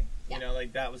bad thing. You know,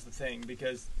 like, that was the thing,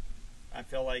 because I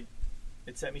feel like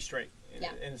it set me straight,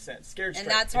 in a sense. Scared straight.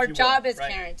 And that's our job as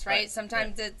parents, right?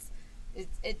 Sometimes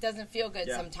it doesn't feel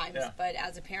good sometimes, but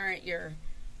as a parent, you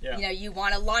know, you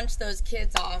want to launch those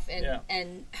kids off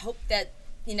and hope that,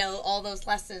 you know, all those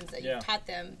lessons that you've taught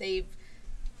them, they've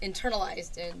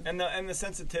internalized. And the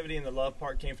sensitivity and the love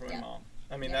part came from my mom.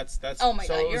 I mean, that's oh my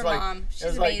God, your mom,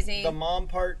 she's amazing. Like the mom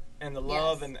part and the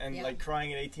love and like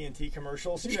crying at AT&T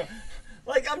commercials, you know.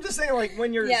 Like, I'm just saying, like,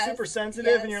 when you're super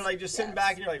sensitive and you're like just sitting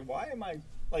back and you're like, why am I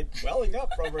like welling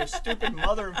up over a stupid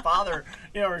mother and father,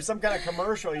 you know, or some kind of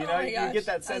commercial, you know? You get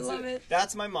that sense. I love it.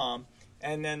 That's my mom.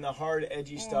 And then the hard,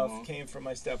 edgy stuff came from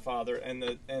my stepfather, and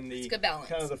the kind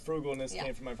of the frugalness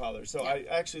came from my father. So I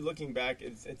actually, looking back,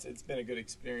 it's been a good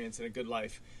experience and a good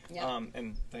life. Yeah.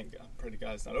 And thank God, pray to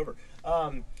God it's not over.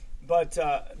 But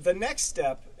the next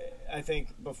step, I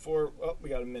think, before we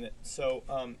got a minute. So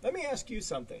let me ask you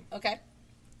something. Okay.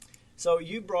 So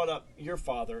you brought up your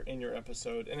father in your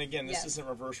episode, and again, this isn't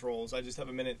reverse roles. I just have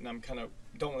a minute, and I'm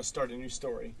don't want to start a new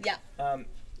story. Yeah.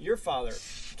 Your father,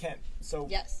 Kent. So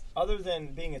other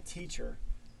than being a teacher,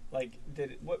 like,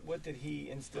 what did he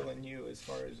instill in you as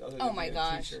far as other than being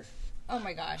a teacher? Oh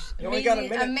my gosh! You only got a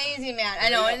minute. Amazing man. I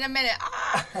know. In a minute.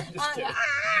 Just kidding.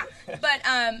 But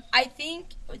I think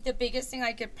the biggest thing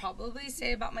I could probably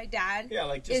say about my dad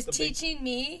is teaching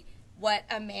me what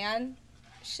a man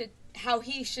how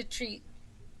he should treat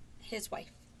his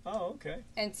wife. Oh, okay.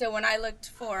 And so when I looked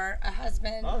for a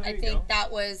husband, I think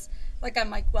that was, like, I'm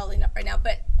like welling up right now,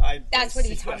 but that's what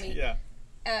he taught me. Yeah.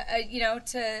 You know,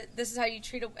 this is how you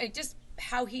treat just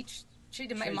how he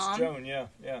treated my Treats mom. Joan, yeah.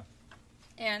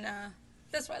 And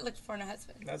that's what I looked for in a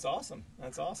husband. That's awesome.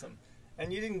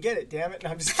 And you didn't get it, damn it. No,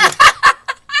 I'm just kidding.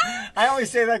 I only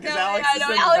say that because Alex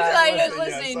is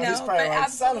listening. So but like,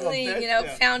 absolutely,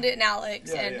 found it in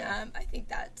Alex, I think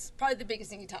that's probably the biggest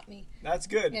thing he taught me. That's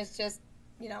good. It's just,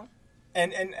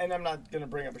 And I'm not going to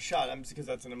bring up a shot, because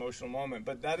that's an emotional moment,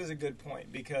 but that is a good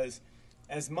point, because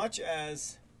as much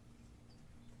as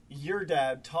your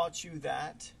dad taught you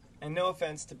that, and no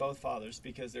offense to both fathers,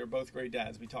 because they're both great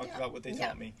dads, we talked about what they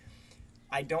taught me,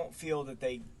 I don't feel that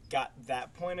they got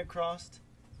that point across.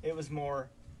 It was more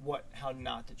how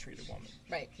not to treat a woman.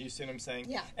 Right. You see what I'm saying?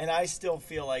 Yeah. And I still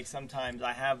feel like sometimes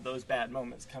I have those bad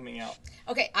moments coming out.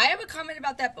 Okay, I have a comment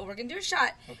about that, but we're going to do a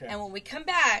shot. Okay. And when we come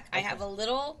back, I have a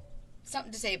little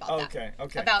something to say about that.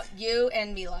 Okay. About you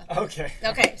and Mila. Okay.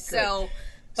 Okay, so...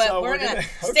 But so we're going to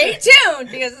stay tuned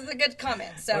because it's a good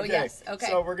comment. So, yes. Okay.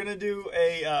 So, we're going to do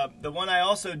the one I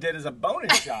also did is a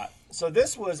bonus shot. So,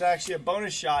 this was actually a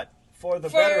bonus shot for the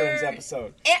Veterans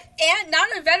episode. And not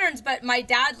only Veterans, but my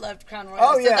dad loved Crown Royal.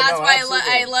 Oh, yeah. So, that's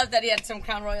why I love that he had some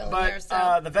Crown Royal in there.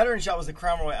 So. The Veteran shot was the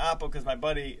Crown Royal apple because my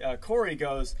buddy Corey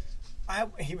goes,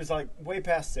 he was like way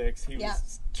past 6. He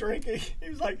was drinking. He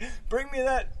was like, bring me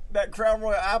that Crown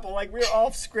Royal apple. Like, we were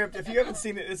off script. If you haven't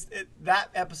seen it, that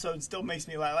episode still makes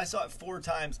me laugh. I saw it 4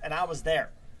 times, and I was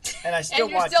there. And I still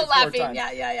watched it 4 laughing. times.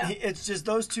 Yeah. It's just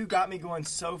those two got me going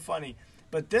so funny.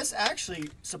 But this actually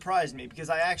surprised me because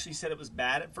I actually said it was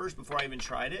bad at first before I even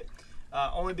tried it.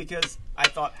 Only because I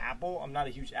thought apple. I'm not a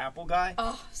huge apple guy.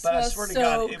 Oh, but I swear to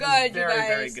God, it was very,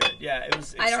 very good. Yeah, it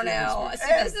was. I don't know. Sweet.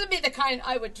 See, this would be the kind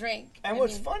I would drink. And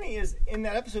what's funny is in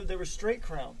that episode there was straight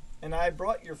Crown, and I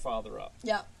brought your father up.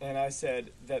 Yeah. And I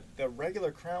said that the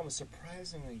regular Crown was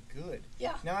surprisingly good.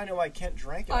 Yeah. Now I know why Kent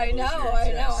drank it. I know,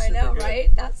 right?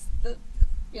 That's the,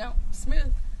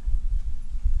 smooth.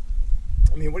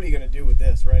 I mean, what are you going to do with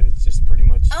this, right? It's just pretty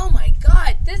much... Oh, my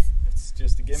God. It's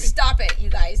just a gimme. Stop it, you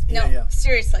guys. No,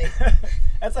 seriously.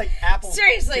 That's like apple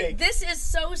Seriously, cake. this is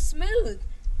so smooth.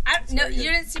 You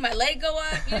didn't see my leg go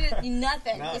up. You didn't...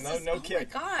 Nothing. No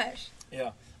kick. Oh, my gosh.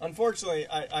 Yeah. Unfortunately,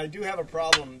 I do have a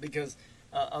problem because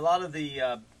a lot of the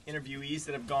interviewees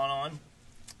that have gone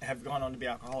on to be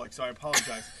alcoholics, so I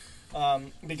apologize.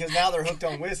 Because now they're hooked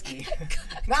on whiskey.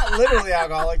 Not literally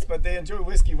alcoholics, but they enjoy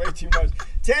whiskey way too much.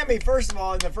 Tammy, first of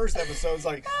all, in the first episode, was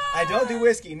like, I don't do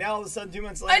whiskey. Now, all of a sudden, 2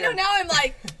 months later... I know, now I'm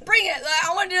like, bring it.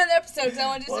 I want to do another episode because I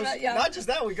want to do something. Yeah. Not just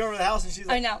that, we go over to the house and she's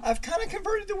like, I know. I've kind of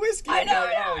converted to whiskey. I know,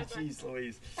 oh, jeez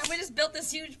Louise. And we just built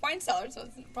this huge wine cellar, so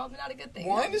it's probably not a good thing.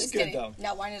 Wine is good, though.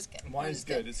 No, wine is good. Wine is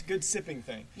good. It's a good sipping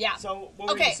thing. Yeah. So, what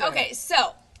were you saying? Okay,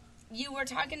 so... You were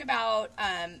talking about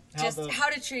how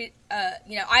to treat,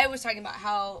 I was talking about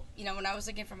how, when I was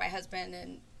looking for my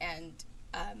husband and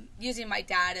using my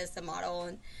dad as the model.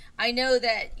 And I know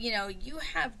that, you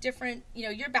have different,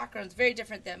 your background's very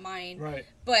different than mine. Right.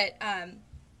 But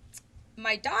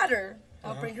my daughter,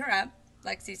 I'll bring her up.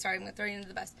 Lexi, sorry, I'm going to throw you into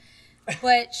the bus.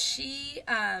 But she,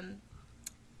 Ken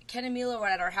and Mila were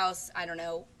at our house, I don't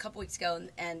know, a couple weeks ago,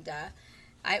 and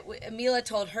Mila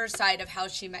told her side of how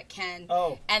she met Ken,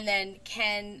 and then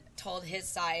Ken told his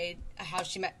side how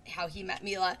he met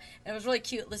Mila, and it was really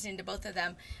cute listening to both of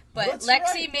them. But That's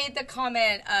Lexi made the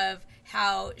comment of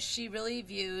how she really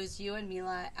views you and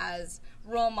Mila as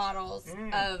role models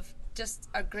of just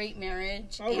a great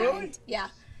marriage. Oh, really? Yeah.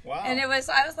 Wow. And I was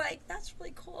like, that's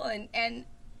really cool, and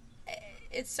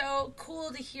it's so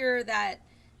cool to hear that,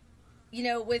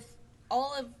 with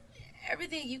all of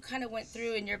everything you kind of went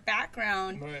through in your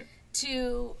background,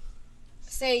 to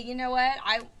say, you know what,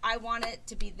 I want it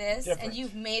to be this, and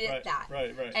you've made it that.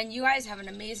 Right. And you guys have an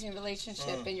amazing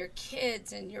relationship, and your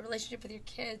kids, and your relationship with your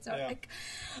kids. I'm like,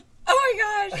 oh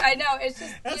my gosh, I know. It's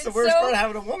just that's the worst part of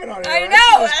having a woman on here. I know.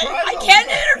 I can't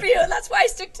interview, and that's why I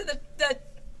stick to the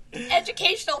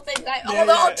educational things.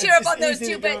 Although I'll cheer up on those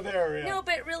too, but no,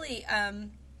 but really,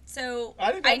 so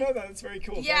I did not know that. It's very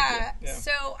cool. Yeah.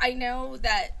 So I know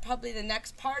that probably the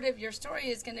next part of your story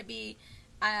is going to be,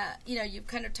 you've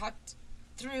kind of talked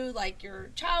through like your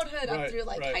childhood up through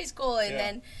like high school, and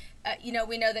then,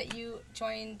 we know that you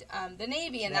joined the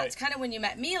Navy, and that's kind of when you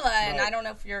met Mila. And I don't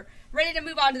know if you're ready to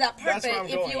move on to that part, but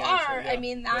if you are, I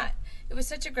mean it was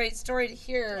such a great story to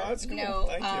hear. Oh, that's cool.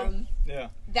 Thank you.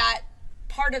 That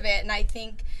part of it, and I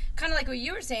think kind of like what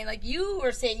you were saying, like you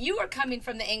were coming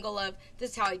from the angle of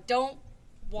this is how I don't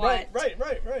want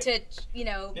to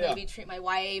maybe treat my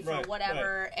wife or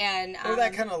whatever, and or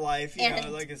that kind of life,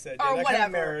 like I said, or that whatever kind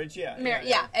of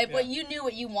marriage, but you knew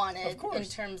what you wanted in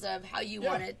terms of how you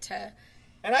wanted to.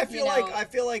 And I feel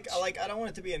like I don't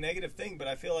want it to be a negative thing, but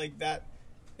I feel like that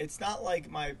it's not like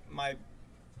my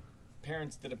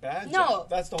parents did a bad No. job.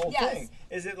 That's the whole Yes. thing.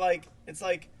 Is it like, it's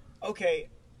like, okay,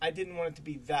 I didn't want it to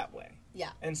be that way.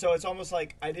 Yeah. And so it's almost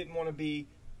like I didn't want to be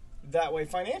that way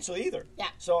financially either. Yeah.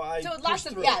 So I lots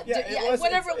of, through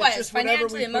whatever it was, just financially,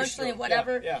 whatever we emotionally, through.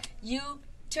 whatever, Yeah. you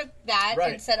took that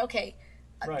Right. and said, okay,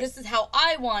 Right. this is how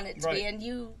I want it to Right. be, and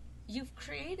you've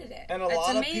created it. And It's a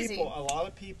lot amazing.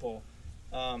 of people,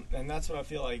 and that's what I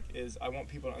feel like is I want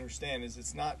people to understand is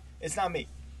it's not me.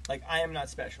 Like, I am not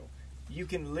special. You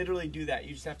can literally do that.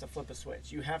 You just have to flip a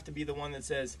switch. You have to be the one that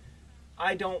says,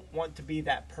 I don't want to be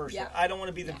that person. Yeah. I don't want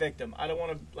to be the victim. I don't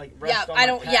want to rest on I my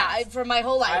don't. past. Yeah, for my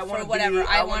whole life, or whatever.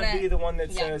 I want to be the one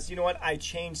that yeah. says, you know what, I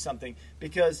changed something,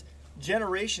 because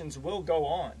generations will go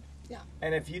on. Yeah.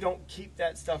 And if you don't keep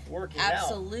that stuff working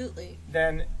Absolutely. out,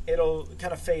 then it'll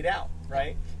kind of fade out,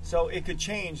 right? So it could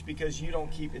change because you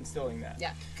don't keep instilling that.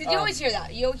 Yeah, because you always hear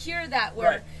that. You'll hear that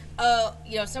where,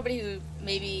 Right. Somebody who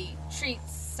maybe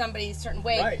treats somebody a certain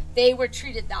way, Right. they were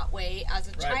treated that way as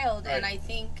a child, and I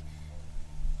think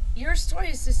your story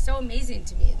is just so amazing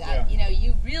to me that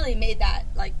you really made that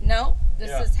like, no, this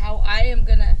is how I am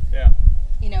gonna.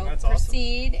 That's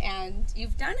proceed, and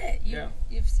you've done it.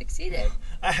 You've succeeded.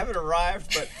 I haven't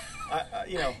arrived, but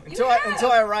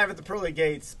until I arrive at the pearly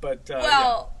gates. But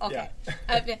okay.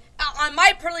 On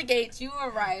my pearly gates, you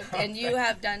arrived, and you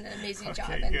have done an amazing job,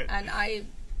 and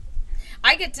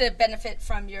I get to benefit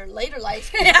from your later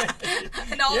life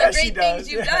and all the great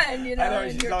things you've done. I know,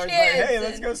 and she's your always kids. like, hey,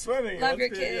 let's go swimming. Love your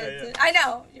kids. Yeah. I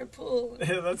know your pool.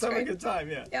 Let's have a good time.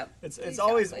 Yeah. Yep. It's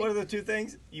always one of the two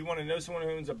things. You want to know someone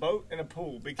who owns a boat and a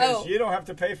pool because you don't have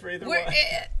to pay for either one.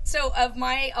 So of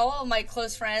all of my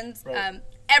close friends, right.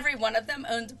 Every one of them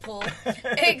owns a pool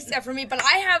except for me. But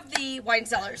I have the wine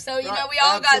cellar, so we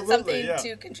all Absolutely, got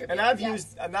something to contribute. And I've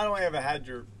used not only have I had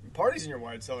your parties in your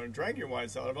wine cellar and drank your wine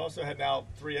cellar, I've also had now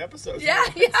 3 episodes. Yeah.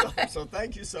 So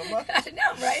thank you so much. I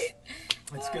know, right?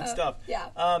 It's good stuff. Yeah.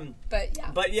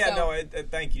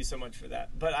 Thank you so much for that.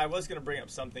 But I was going to bring up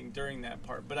something during that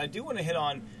part, but I do want to hit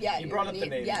on. You brought up the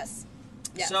Navy. Yes.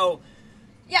 So.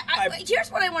 Yeah,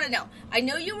 here's what I want to know. I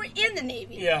know you were in the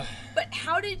Navy. Yeah. But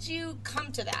how did you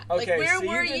come to that? Okay, where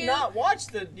were you did not watch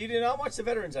the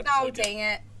veterans episode. Oh, dang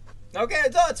it. Okay,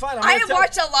 it's fine. I have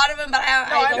watched a lot of them, but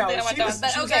I don't think I watched them.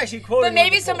 But she was actually quoting but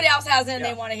maybe them somebody else hasn't and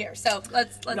they want to hear. So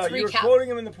let's recap. You were quoting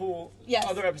them in the pool. Yes.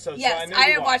 Other episodes. Yes, so I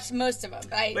have watched most of them.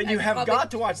 But you have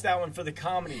got to watch that one for the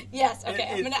comedy. Yes. Okay.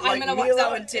 I'm gonna watch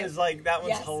that one too. Is like that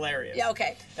one's hilarious. Yeah.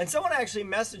 Okay. And someone actually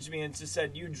messaged me and just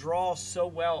said you draw so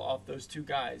well off those two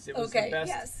guys. It was the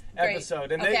best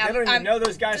episode, and they don't even know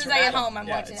those guys. As soon as I get home, I'm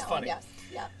watching that one. Yes.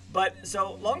 Yeah. But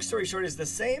so long story short is the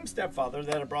same stepfather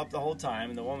that I brought up the whole time,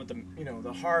 and the one with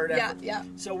the hard effort. Yeah.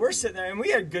 So we're sitting there and we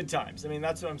had good times. I mean,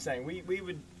 that's what I'm saying. We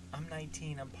would. I'm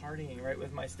 19. I'm partying right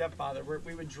with my stepfather.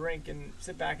 We would drink and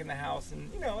sit back in the house,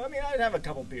 and I'd have a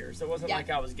couple beers. It wasn't like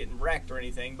I was getting wrecked or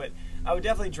anything, but I would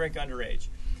definitely drink underage.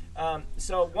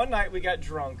 So one night we got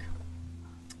drunk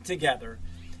together,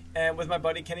 and with my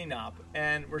buddy Kenny Knopp,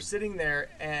 and we're sitting there,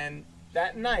 and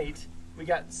that night. He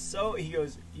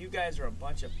goes, you guys are a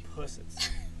bunch of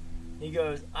pussies. He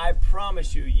goes, I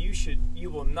promise you, you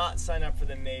will not sign up for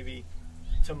the Navy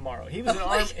tomorrow. He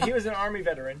was an Army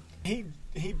veteran. He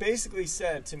basically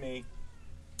said to me,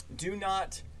 do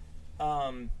not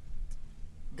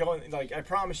go in, like, I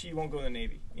promise you won't go in the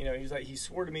Navy. He's like, he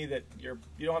swore to me that you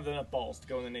don't have enough balls to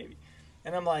go in the Navy.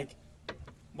 And I'm like,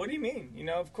 what do you mean?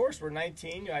 Of course we're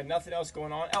 19. I had nothing else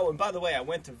going on. Oh, and by the way, I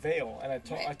went to Vail, and I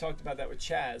talked about that with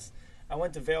Chaz. I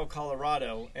went to Vail,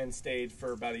 Colorado, and stayed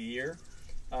for about a year.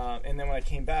 And then when I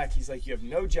came back, he's like, you have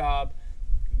no job,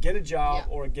 get a job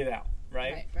or get out,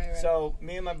 right? Right. So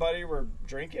me and my buddy were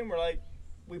drinking. We're like,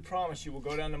 we promise you we'll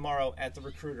go down tomorrow at the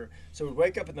recruiter. So we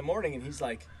wake up in the morning, and he's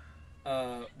like,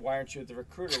 why aren't you at the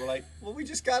recruiter? We're like, well, we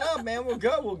just got up, man. We'll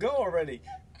go already.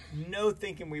 No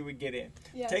thinking we would get in.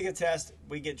 Yeah. Take a test.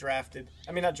 We get drafted.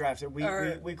 I mean, not drafted. We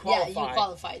qualify. Yeah, you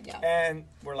qualified, yeah. And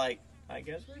we're like, I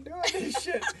guess we're doing this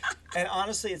shit. And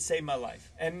honestly, it saved my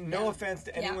life. And no offense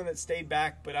to anyone that stayed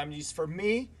back, but for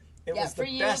me, it was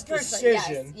the best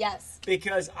decision. Yes.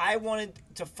 Because I wanted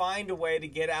to find a way to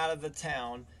get out of the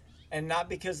town, and not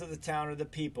because of the town or the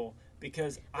people.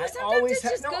 Because I always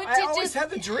had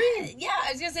the dream. Yeah,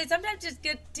 I was going to say, sometimes it's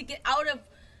good to get out of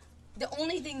the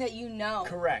only thing that you know.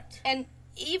 Correct. And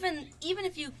even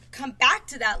if you come back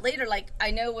to that later, like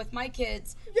I know with my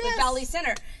kids with Valley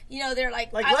Center, they're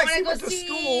like I want to go see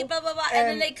school blah blah blah, and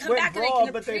then they come back and they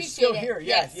can appreciate still it. Here.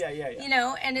 Yes.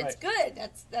 Yeah. And it's good.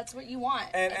 That's what you want.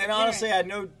 And honestly, I had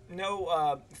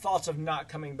no thoughts of not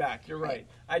coming back. You're right.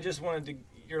 I just wanted to.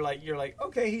 You're like,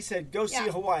 okay. He said, go see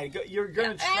Hawaii. You're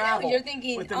going to travel. You're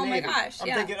thinking, with the oh Navy. my gosh.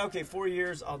 I'm thinking, okay, 4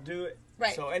 years, I'll do it.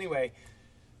 Right. So anyway,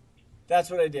 that's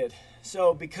what I did.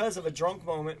 So because of a drunk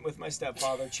moment with my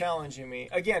stepfather challenging me,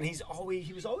 again, he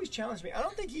was always challenging me. I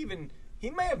don't think he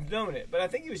may have known it, but I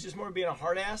think he was just more being a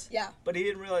hard ass. Yeah. But he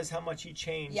didn't realize how much he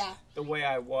changed the way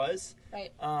I was.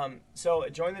 Right. So I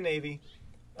joined the Navy,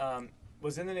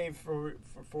 was in the Navy for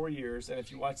 4 years, and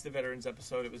if you watch the veterans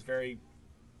episode, it was very,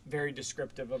 very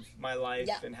descriptive of my life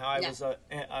and how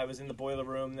I was in the boiler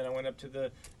room. Then I went up to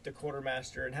the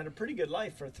quartermaster and had a pretty good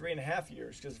life for 3.5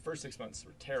 years, because the first 6 months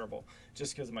were terrible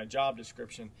just because of my job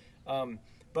description.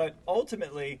 But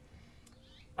ultimately,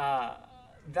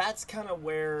 that's kind of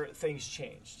where things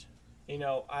changed. You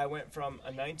know, I went from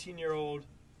a 19-year-old,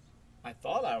 I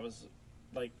thought I was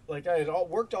like I had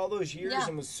worked all those years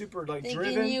and was super thinking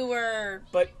driven. You were,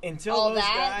 but until those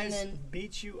guys then,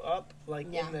 beat you up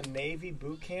in the Navy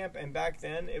boot camp, and back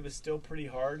then it was still pretty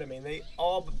hard. I mean, they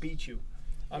all beat you.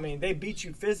 I mean, they beat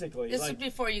you physically. This was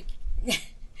before you.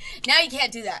 Now you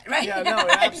can't do that, right? Yeah, no,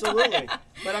 absolutely.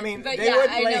 But I mean, they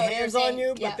wouldn't lay hands on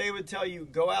you, but they would tell you,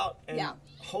 go out and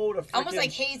hold a freaking, almost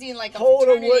like hazing, like a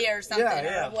fraternity or something,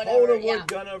 or whatever. Hold a wood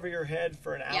gun over your head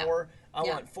for an hour. I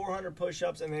want 400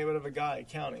 push-ups, and they would have a guy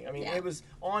counting. I mean, it was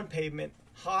on pavement,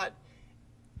 hot.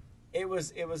 It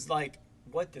was like,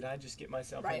 what did I just get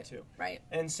myself into? Right.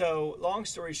 And so, long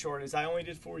story short, is I only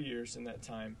did 4 years in that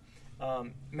time.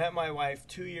 Met my wife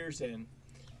 2 years in.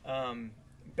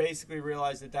 Basically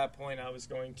realized at that point I was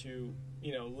going to,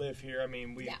 live here. I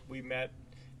mean, we met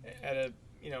at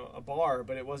a bar,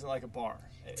 but it wasn't like a bar.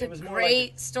 It's a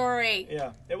great story.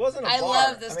 Yeah, it wasn't a bar. I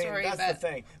love the story. That's the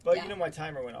thing. But my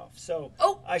timer went off, so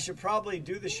I should probably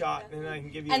do the shot, and then I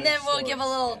can give you. And then we'll give a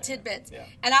little tidbits. Yeah.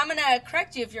 And I'm gonna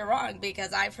correct you if you're wrong,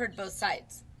 because I've heard both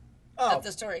sides of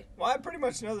the story. Well, I pretty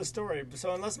much know the story,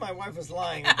 so unless my wife was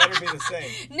lying, it better be the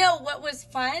same. No, what was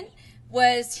fun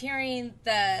was hearing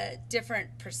the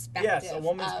different perspective. Yes, a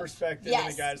woman's perspective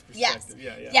and a guy's perspective.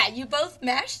 Yes. Yeah, you both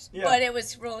meshed, but it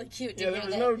was really cute to hear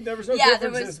there was no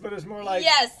differences, but it was more like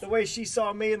the way she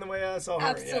saw me and the way I saw her.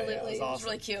 Absolutely. It was awesome. It was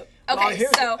really cute. Okay,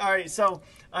 all right, so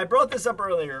I brought this up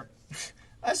earlier.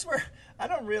 I swear, I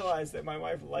don't realize that my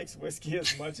wife likes whiskey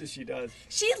as much as she does.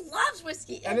 She loves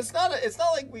whiskey. And it's not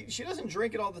like she doesn't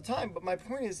drink it all the time, but my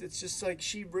point is, it's just like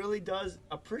she really does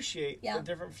appreciate the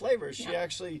different flavors. She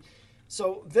actually...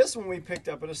 So this one we picked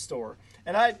up at a store,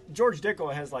 and George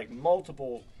Dickel has like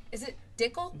multiple. Is it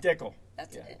Dickel? Dickel.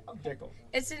 That's it. Okay. Dickel.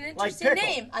 It's an interesting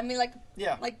name. I mean, like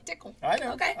Dickel. I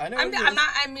know. Okay. I know. I'm not.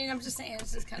 I mean, I'm just saying,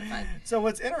 it's just kind of fun. So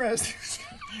what's interesting?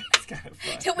 It's kind of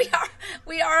fun. So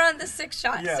we are on the 6th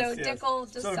shot. Yes, so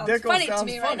Dickel just sounds funny to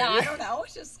me right now. I don't know.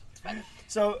 It's just funny.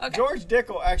 So George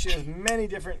Dickel actually has many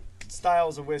different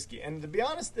styles of whiskey, and to be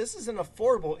honest, this is an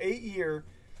affordable 8-year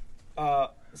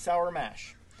sour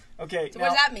mash. Okay. So what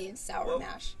does that mean, sour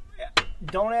mash?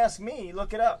 Don't ask me.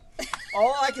 Look it up.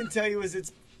 All I can tell you is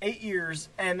it's 8 years,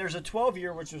 and there's a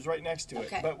 12-year which was right next to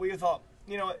it. But we thought,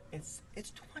 it's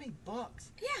 $20.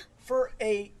 Yeah. For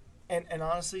and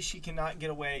honestly, she cannot get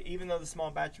away. Even though the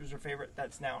small batch was her favorite,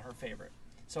 that's now her favorite.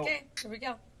 So here we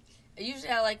go. Usually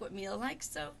I like what Mila likes,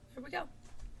 so here we go.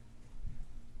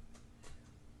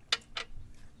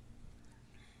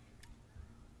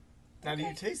 Now, do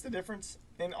you taste the difference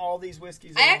in all these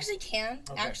whiskeys? I actually can,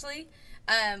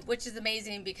 which is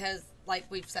amazing because, like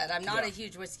we've said, I'm not a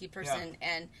huge whiskey person,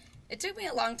 and it took me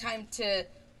a long time to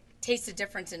taste the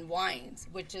difference in wines,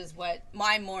 which is what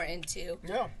I'm more into.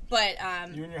 Yeah. But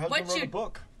you and your husband wrote a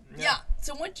book. Yeah.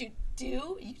 So once you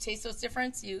do, you taste those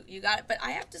difference, you got it. But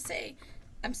I have to say,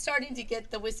 I'm starting to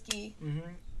get the whiskey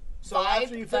So vibe,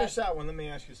 after you finish that one, let me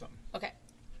ask you something. Okay.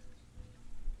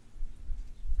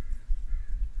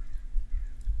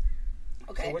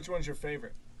 Okay. So which one's your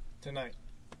favorite tonight?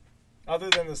 Other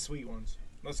than the sweet ones.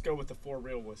 Let's go with the 4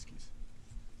 real whiskeys.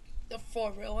 The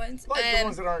 4 real ones? Like the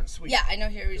ones that aren't sweet. Yeah, I know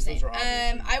what you're saying.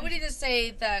 I would either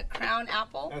say the Crown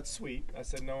Apple. That's sweet. I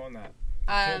said no on that. You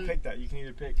can't pick that. You can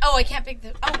either pick... I can't pick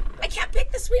the... I can't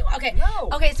pick the sweet one. Okay. No.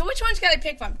 Okay, so which ones can I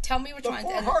pick from? Tell me which ones. The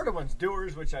 4 harder ones.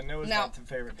 Doers, which I know is not the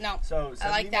favorite. No. So, I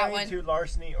like that one.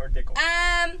 Larceny, or Dickel?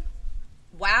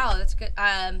 Wow, that's good.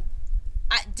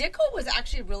 Dickel was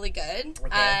actually really good. Okay.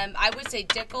 I would say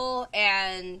Dickel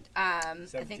and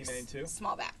I think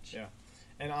small batch. Yeah.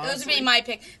 And honestly, those would be my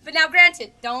pick. But now,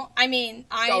 granted,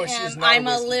 I'm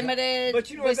a limited. But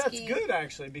you know what? That's good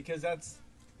actually, because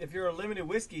if you're a limited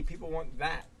whiskey, people want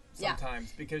that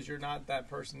sometimes because you're not that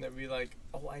person that would be like,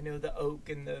 oh, I know the oak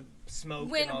and the smoke.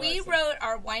 When and all we that wrote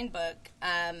our wine book,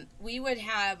 we would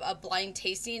have a blind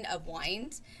tasting of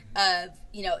wines.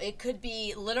 It could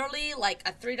be literally like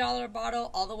a $3 bottle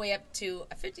all the way up to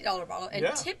a $50 bottle,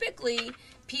 and typically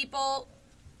people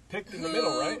picked in the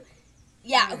middle, right?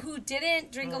 who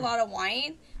didn't drink a lot of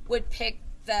wine would pick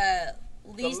the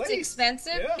least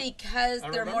expensive because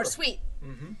they're more sweet.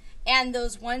 Mm-hmm. And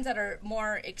those ones that are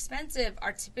more expensive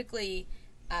are typically,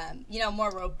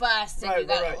 more robust, and you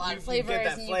got a lot of flavors. You get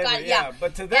that and flavor, you've got,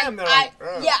 But to them, they're like,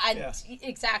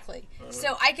 exactly.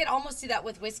 So I could almost see that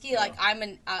with whiskey. Like I'm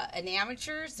an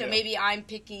amateur, so maybe I'm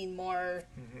picking more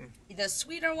the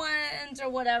sweeter ones or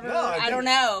whatever. No, I don't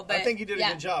know, but I think you did a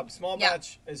good job. Small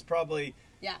batch is probably.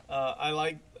 Yeah. I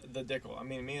like the Dickel. I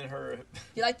mean, me and her.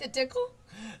 You like the Dickel?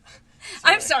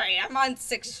 I'm sorry, I'm on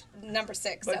number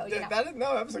 6. But so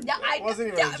that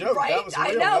wasn't even a joke. Right? That was real.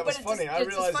 I know, that but was funny. I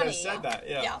realized I said that.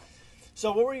 Yeah.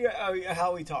 So what were you?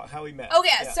 How we talked? How we met? Oh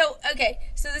yeah.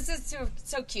 So this is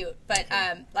so cute. But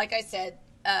like I said,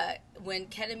 when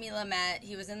Ken and Mila met,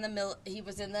 he was in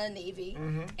the Navy,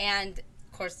 and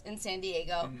of course in San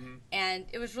Diego, and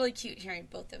it was really cute hearing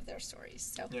both of their stories.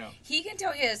 So he can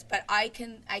tell his, but I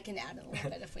can add a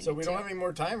little bit if we need to. So we don't have any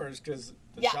more timers because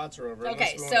the shots are over.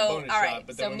 Okay, so all right. Shot,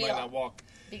 but then we Mila, might not walk.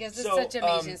 Because it's such an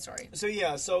amazing story.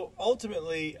 So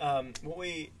ultimately, what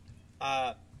we,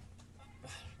 I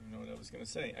don't know what I was going to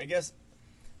say. I guess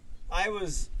I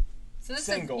was single. So this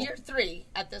is year 3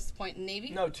 at this point in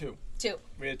Navy? No, 2. 2.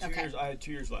 We had 2 years. I had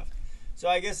 2 years left. So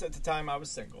I guess at the time I was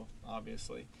single,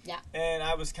 obviously. Yeah. And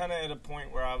I was kind of at a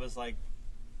point where I was like,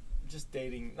 just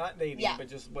dating, not dating, but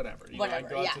just whatever. I'd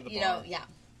go out to the bar.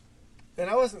 And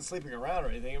I wasn't sleeping around or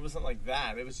anything. It wasn't like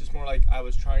that. It was just more like I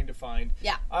was trying to find.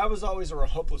 Yeah. I was always a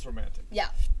hopeless romantic. Yeah.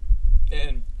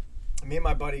 And me and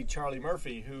my buddy Charlie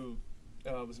Murphy, who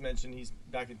was mentioned, he's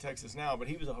back in Texas now, but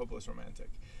he was a hopeless romantic.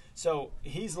 So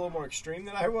he's a little more extreme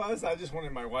than I was. I just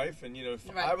wanted my wife, and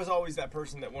I was always that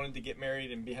person that wanted to get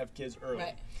married and have kids early.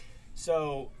 Right.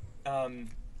 So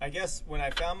I guess when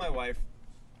I found my wife,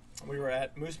 we were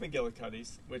at Moose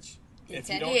McGillicuddy's, which. If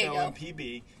you don't know, in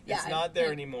PB, it's not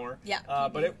there anymore. Yeah,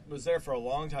 but it was there for a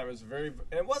long time. It was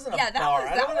it wasn't a bar.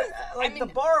 The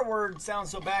bar word sounds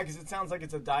so bad because it sounds like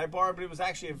it's a dive bar, but it was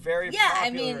actually a very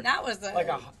popular, that was like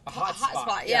a hot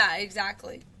spot. Yeah,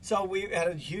 exactly. So we had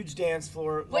a huge dance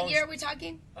floor. What year are we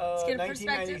talking? Let's get a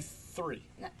 1993.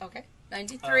 Okay,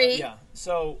 93. Yeah.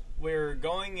 So we're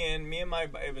going in.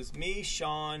 It was me,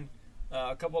 Sean.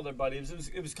 A couple other buddies.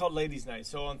 It was called Ladies' Night.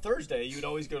 So on Thursday, you would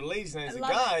always go to Ladies' Night as a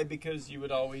guy because you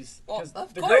would always. Well,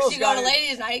 of course you go to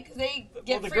Ladies' Night because they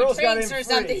get free drinks or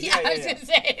something. Yeah, I was going to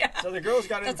say. So the girls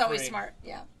got in free. That's always smart.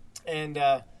 Yeah. And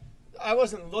I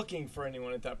wasn't looking for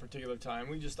anyone at that particular time.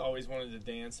 We just always wanted to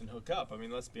dance and hook up. I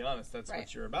mean, let's be honest. That's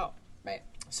what you're about. Right.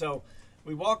 So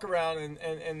we walk around,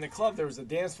 and in the club there was a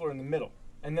dance floor in the middle.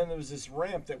 And then there was this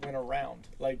ramp that went around,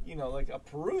 like a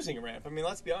perusing ramp. I mean,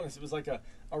 let's be honest, it was like a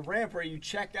ramp where you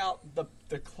check out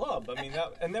the club. I mean,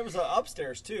 and there was an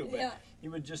upstairs too, but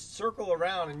you would just circle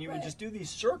around and you would just do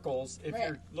these circles if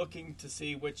you're looking to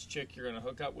see which chick you're going to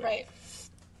hook up with. Right.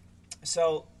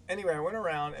 So anyway, I went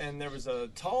around and there was a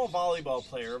tall volleyball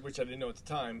player, which I didn't know at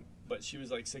the time, but she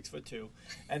was like 6'2",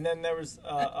 and then there was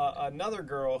another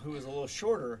girl who was a little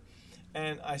shorter,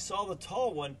 and I saw the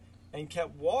tall one. And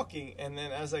kept walking, and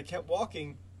then as I kept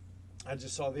walking, I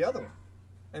just saw the other one.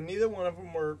 And neither one of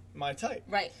them were my type.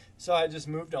 Right. So I just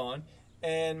moved on,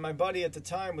 and my buddy at the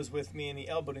time was with me, and he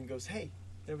elbowed and goes, "Hey,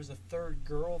 there was a third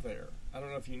girl there. I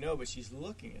don't know if you know, but she's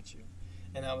looking at you."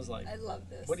 And I was like, I love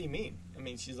this. What do you mean? I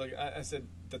mean, she's like, I said,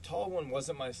 the tall one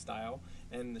wasn't my style,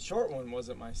 and the short one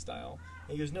wasn't my style.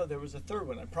 And he goes, "No, there was a third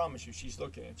one. I promise you, she's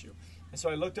looking at you." And so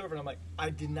I looked over, and I'm like, I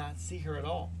did not see her at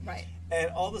all. Right.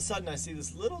 And all of a sudden, I see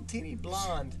this little teeny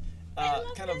blonde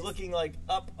kind of looking like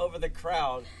up over the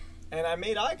crowd. And I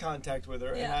made eye contact with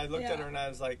her, and I looked at her, and I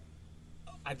was like,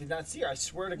 I did not see her. I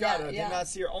swear to God, I did not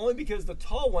see her. Only because the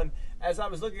tall one, as I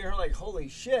was looking at her like, holy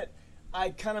shit,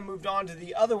 I kind of moved on to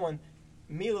the other one.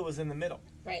 Mila was in the middle.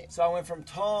 Right. So I went from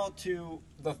tall to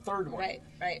the third one.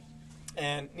 Right.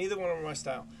 And neither one were my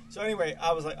style. So anyway,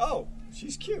 I was like, oh,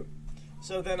 she's cute.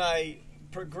 So then I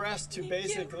progressed to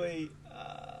basically,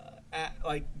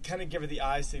 kind of give her the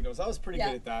eye signals. I was pretty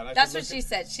good at that. That's what she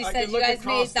said. She said you guys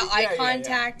made the eye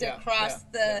contact across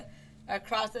the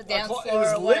dance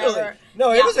floor or whatever.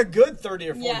 No, it was a good 30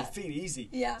 or 40 feet easy.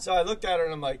 Yeah. So I looked at her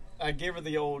and I'm like, I gave her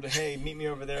the old, hey, meet me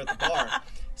over there at the bar.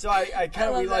 So I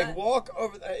kind of, walk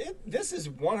over. This is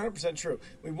 100% true.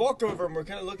 We walked over and we're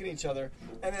kind of looking at each other.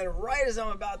 And then right as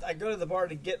I go to the bar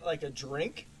to get like a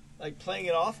drink. Like playing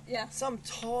it off. Yeah. Some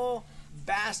tall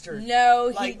bastard.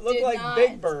 No, he did looked like not.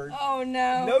 Big Bird. Oh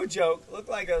no. No joke. Looked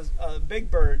like a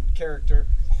Big Bird character.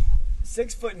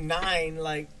 6'9",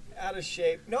 like out of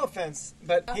shape. No offense,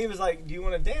 but he was like, "Do you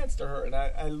want to dance to her?" And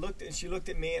I looked, and she looked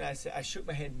at me, and I shook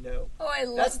my head, no. Oh, I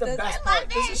love That's the best part.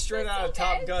 This is straight out of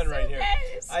Top Gun right here.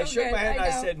 I shook my head and I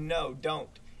said, "No, don't,"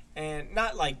 and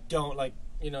not like don't, like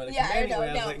in a commanding way.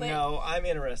 I was like, "No, I'm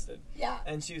interested." Yeah.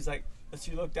 And she was like,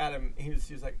 she looked at him.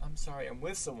 She was like, "I'm sorry, I'm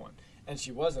with someone." And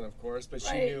she wasn't, of course, but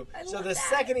she knew. So the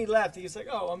second he left, he was like,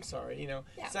 "Oh, I'm sorry."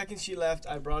 Second she left,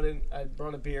 I brought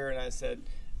a beer, and I said,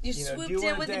 You do swooped you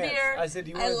in with the beer. I said,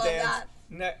 "Do you want to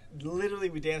dance?" Literally,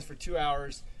 we danced for 2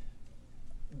 hours.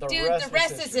 The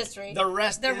rest is history. The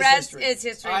rest is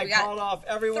history. I called off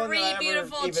everyone that I ever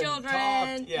beautiful even children.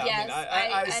 talked. Yeah, yes,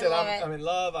 I said, I'm in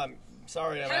love. I'm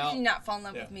sorry, I'm out. How did you not fall in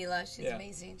love with Mila? She's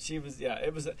amazing. She was,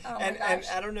 it was, and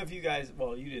I don't know if you guys,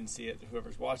 well, you didn't see it,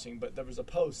 whoever's watching, but there was a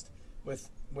post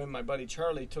with when my buddy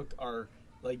Charlie took our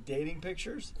dating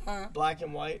pictures, black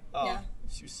and white. Oh, yeah.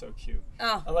 She was so cute.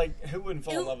 Oh, who wouldn't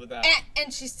fall in love with that?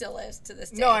 And she still is to this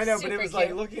day. No, I know, but it was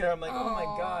cute. Looking at her, I'm like, oh my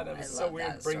god, it was so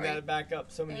weird to bring that back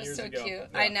up so many years ago. It was so cute.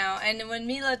 Yeah. I know. And when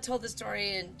Mila told the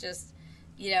story and just,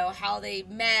 how they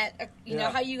met,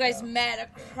 how you guys met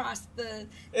across the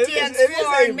dance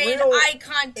floor and made eye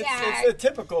contact. It's a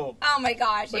typical. Oh my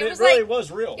gosh! But it really was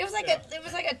real. It was like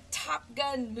a Top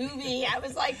Gun movie. I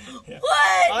was like,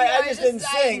 what? I just didn't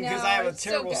sing because I have a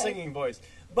terrible singing voice.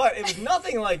 But it was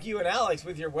nothing like you and Alex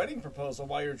with your wedding proposal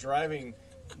while you're driving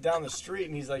down the street,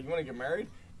 and he's like, "You want to get married?"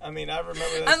 I mean, I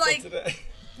remember that stuff today.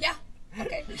 Yeah.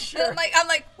 Okay. Sure. I'm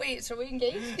like, wait, so we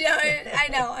engaged? I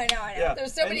know. Yeah.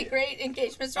 There's so many great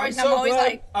engagement stories.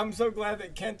 I'm so glad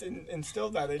that Kent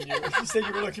instilled that in you. You said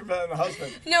you were looking for that in a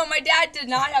husband. No, my dad did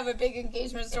not have a big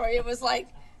engagement story. It was like,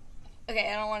 okay,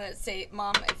 I don't want to say,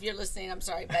 Mom, if you're listening, I'm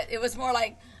sorry, but it was more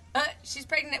like, she's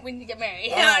pregnant, we need to get married.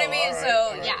 You know what I mean?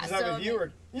 All right. Yeah. Is that with you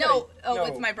or? No,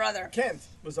 with my brother. Kent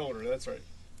was older. That's right.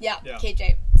 Yeah.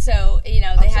 KJ. So they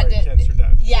had to. Kent's your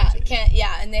dad. Yeah, Kent.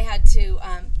 Yeah, and they had to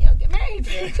get married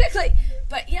pretty quickly.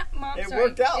 But yeah, Mom. It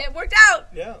worked out. It worked out.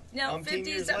 Yeah. No,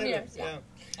 50-something years. Yeah.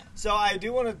 So I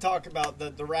do want to talk about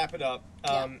the wrap it up.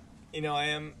 I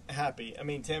am happy. I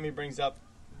mean, Tammy brings up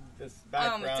this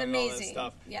background and all that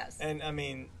stuff. Yes. And I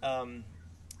mean,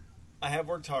 I have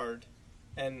worked hard,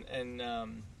 and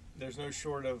there's no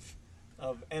short of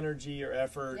energy or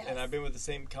effort. Yes. And I've been with the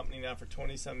same company now for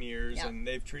 20-some years, and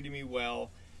they've treated me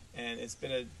well, and it's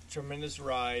been a tremendous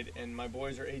ride. And my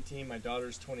boys are 18, my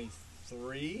daughter's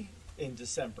 23 in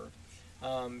December.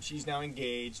 She's now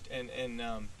engaged, and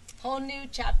whole new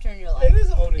chapter in your life. It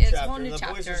is a whole new chapter.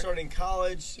 The boys are starting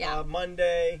college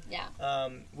Monday. Yeah.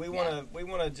 We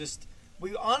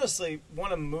honestly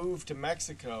want to move to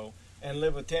Mexico and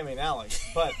live with Tammy and Alex,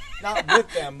 but not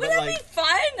with them. Would that be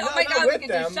fun? No, oh my God, with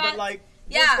them,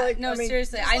 but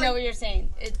seriously. I know what you're saying.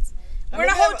 We're in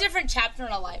a whole different chapter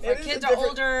in our life. Our kids are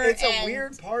older. It's a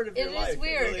weird part of your life. It is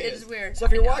weird. It really is weird. So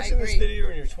if you're watching this video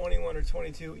and you're 21 or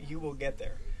 22, you will get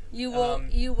there. You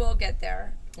will get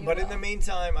there. But in the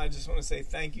meantime, I just want to say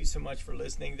thank you so much for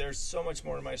listening. There's so much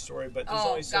more to my story, but there's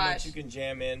only so much you can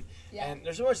jam in. Yeah. And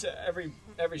there's so much to every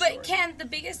story. But Ken, the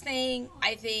biggest thing,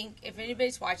 I think, if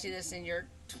anybody's watching this and you're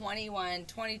 21,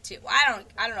 22, I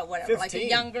don't know, whatever, 15. like a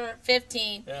younger,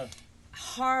 15,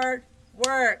 hard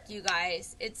work, you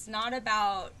guys. It's not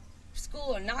about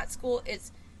school or not school.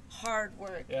 It's hard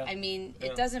work. Yeah. I mean,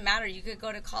 it doesn't matter. You could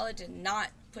go to college and not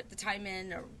put the time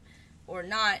in or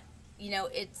not.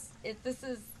 It's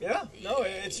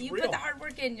you real. Put the hard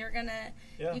work in, you're gonna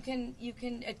you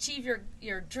can achieve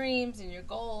your dreams and your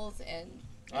goals, and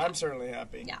I'm certainly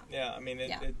happy. I mean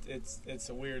it's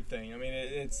a weird thing. I mean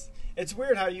it's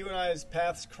weird how you and I's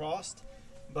paths crossed,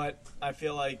 but I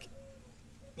feel like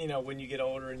when you get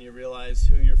older and you realize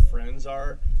who your friends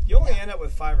are, you only end up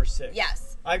with 5 or 6.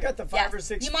 Yes. I got the 5 or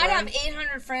 6 You might have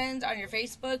 800 friends on your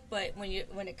Facebook, but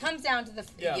when it comes down to the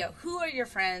who are your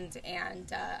friends?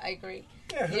 And I agree.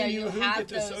 Yeah, who you get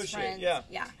to associate. Friends.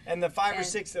 Yeah. And the 5 or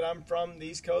 6 that I'm from the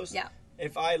East Coast,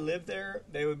 if I lived there,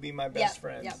 they would be my best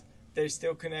friends. Yeah. They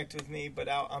still connect with me, but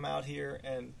I'm out here,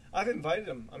 and I've invited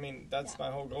them. I mean, that's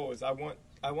my whole goal is I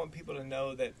want people to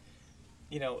know that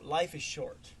life is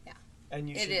short. Yeah. And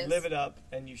you should live it up,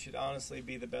 and you should honestly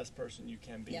be the best person you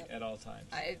can be at all times.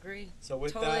 I agree. So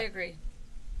with totally agree.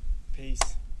 Peace.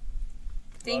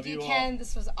 Thank you, Ken.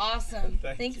 This was awesome.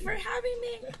 Thank you for having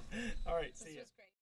me. All right, see you.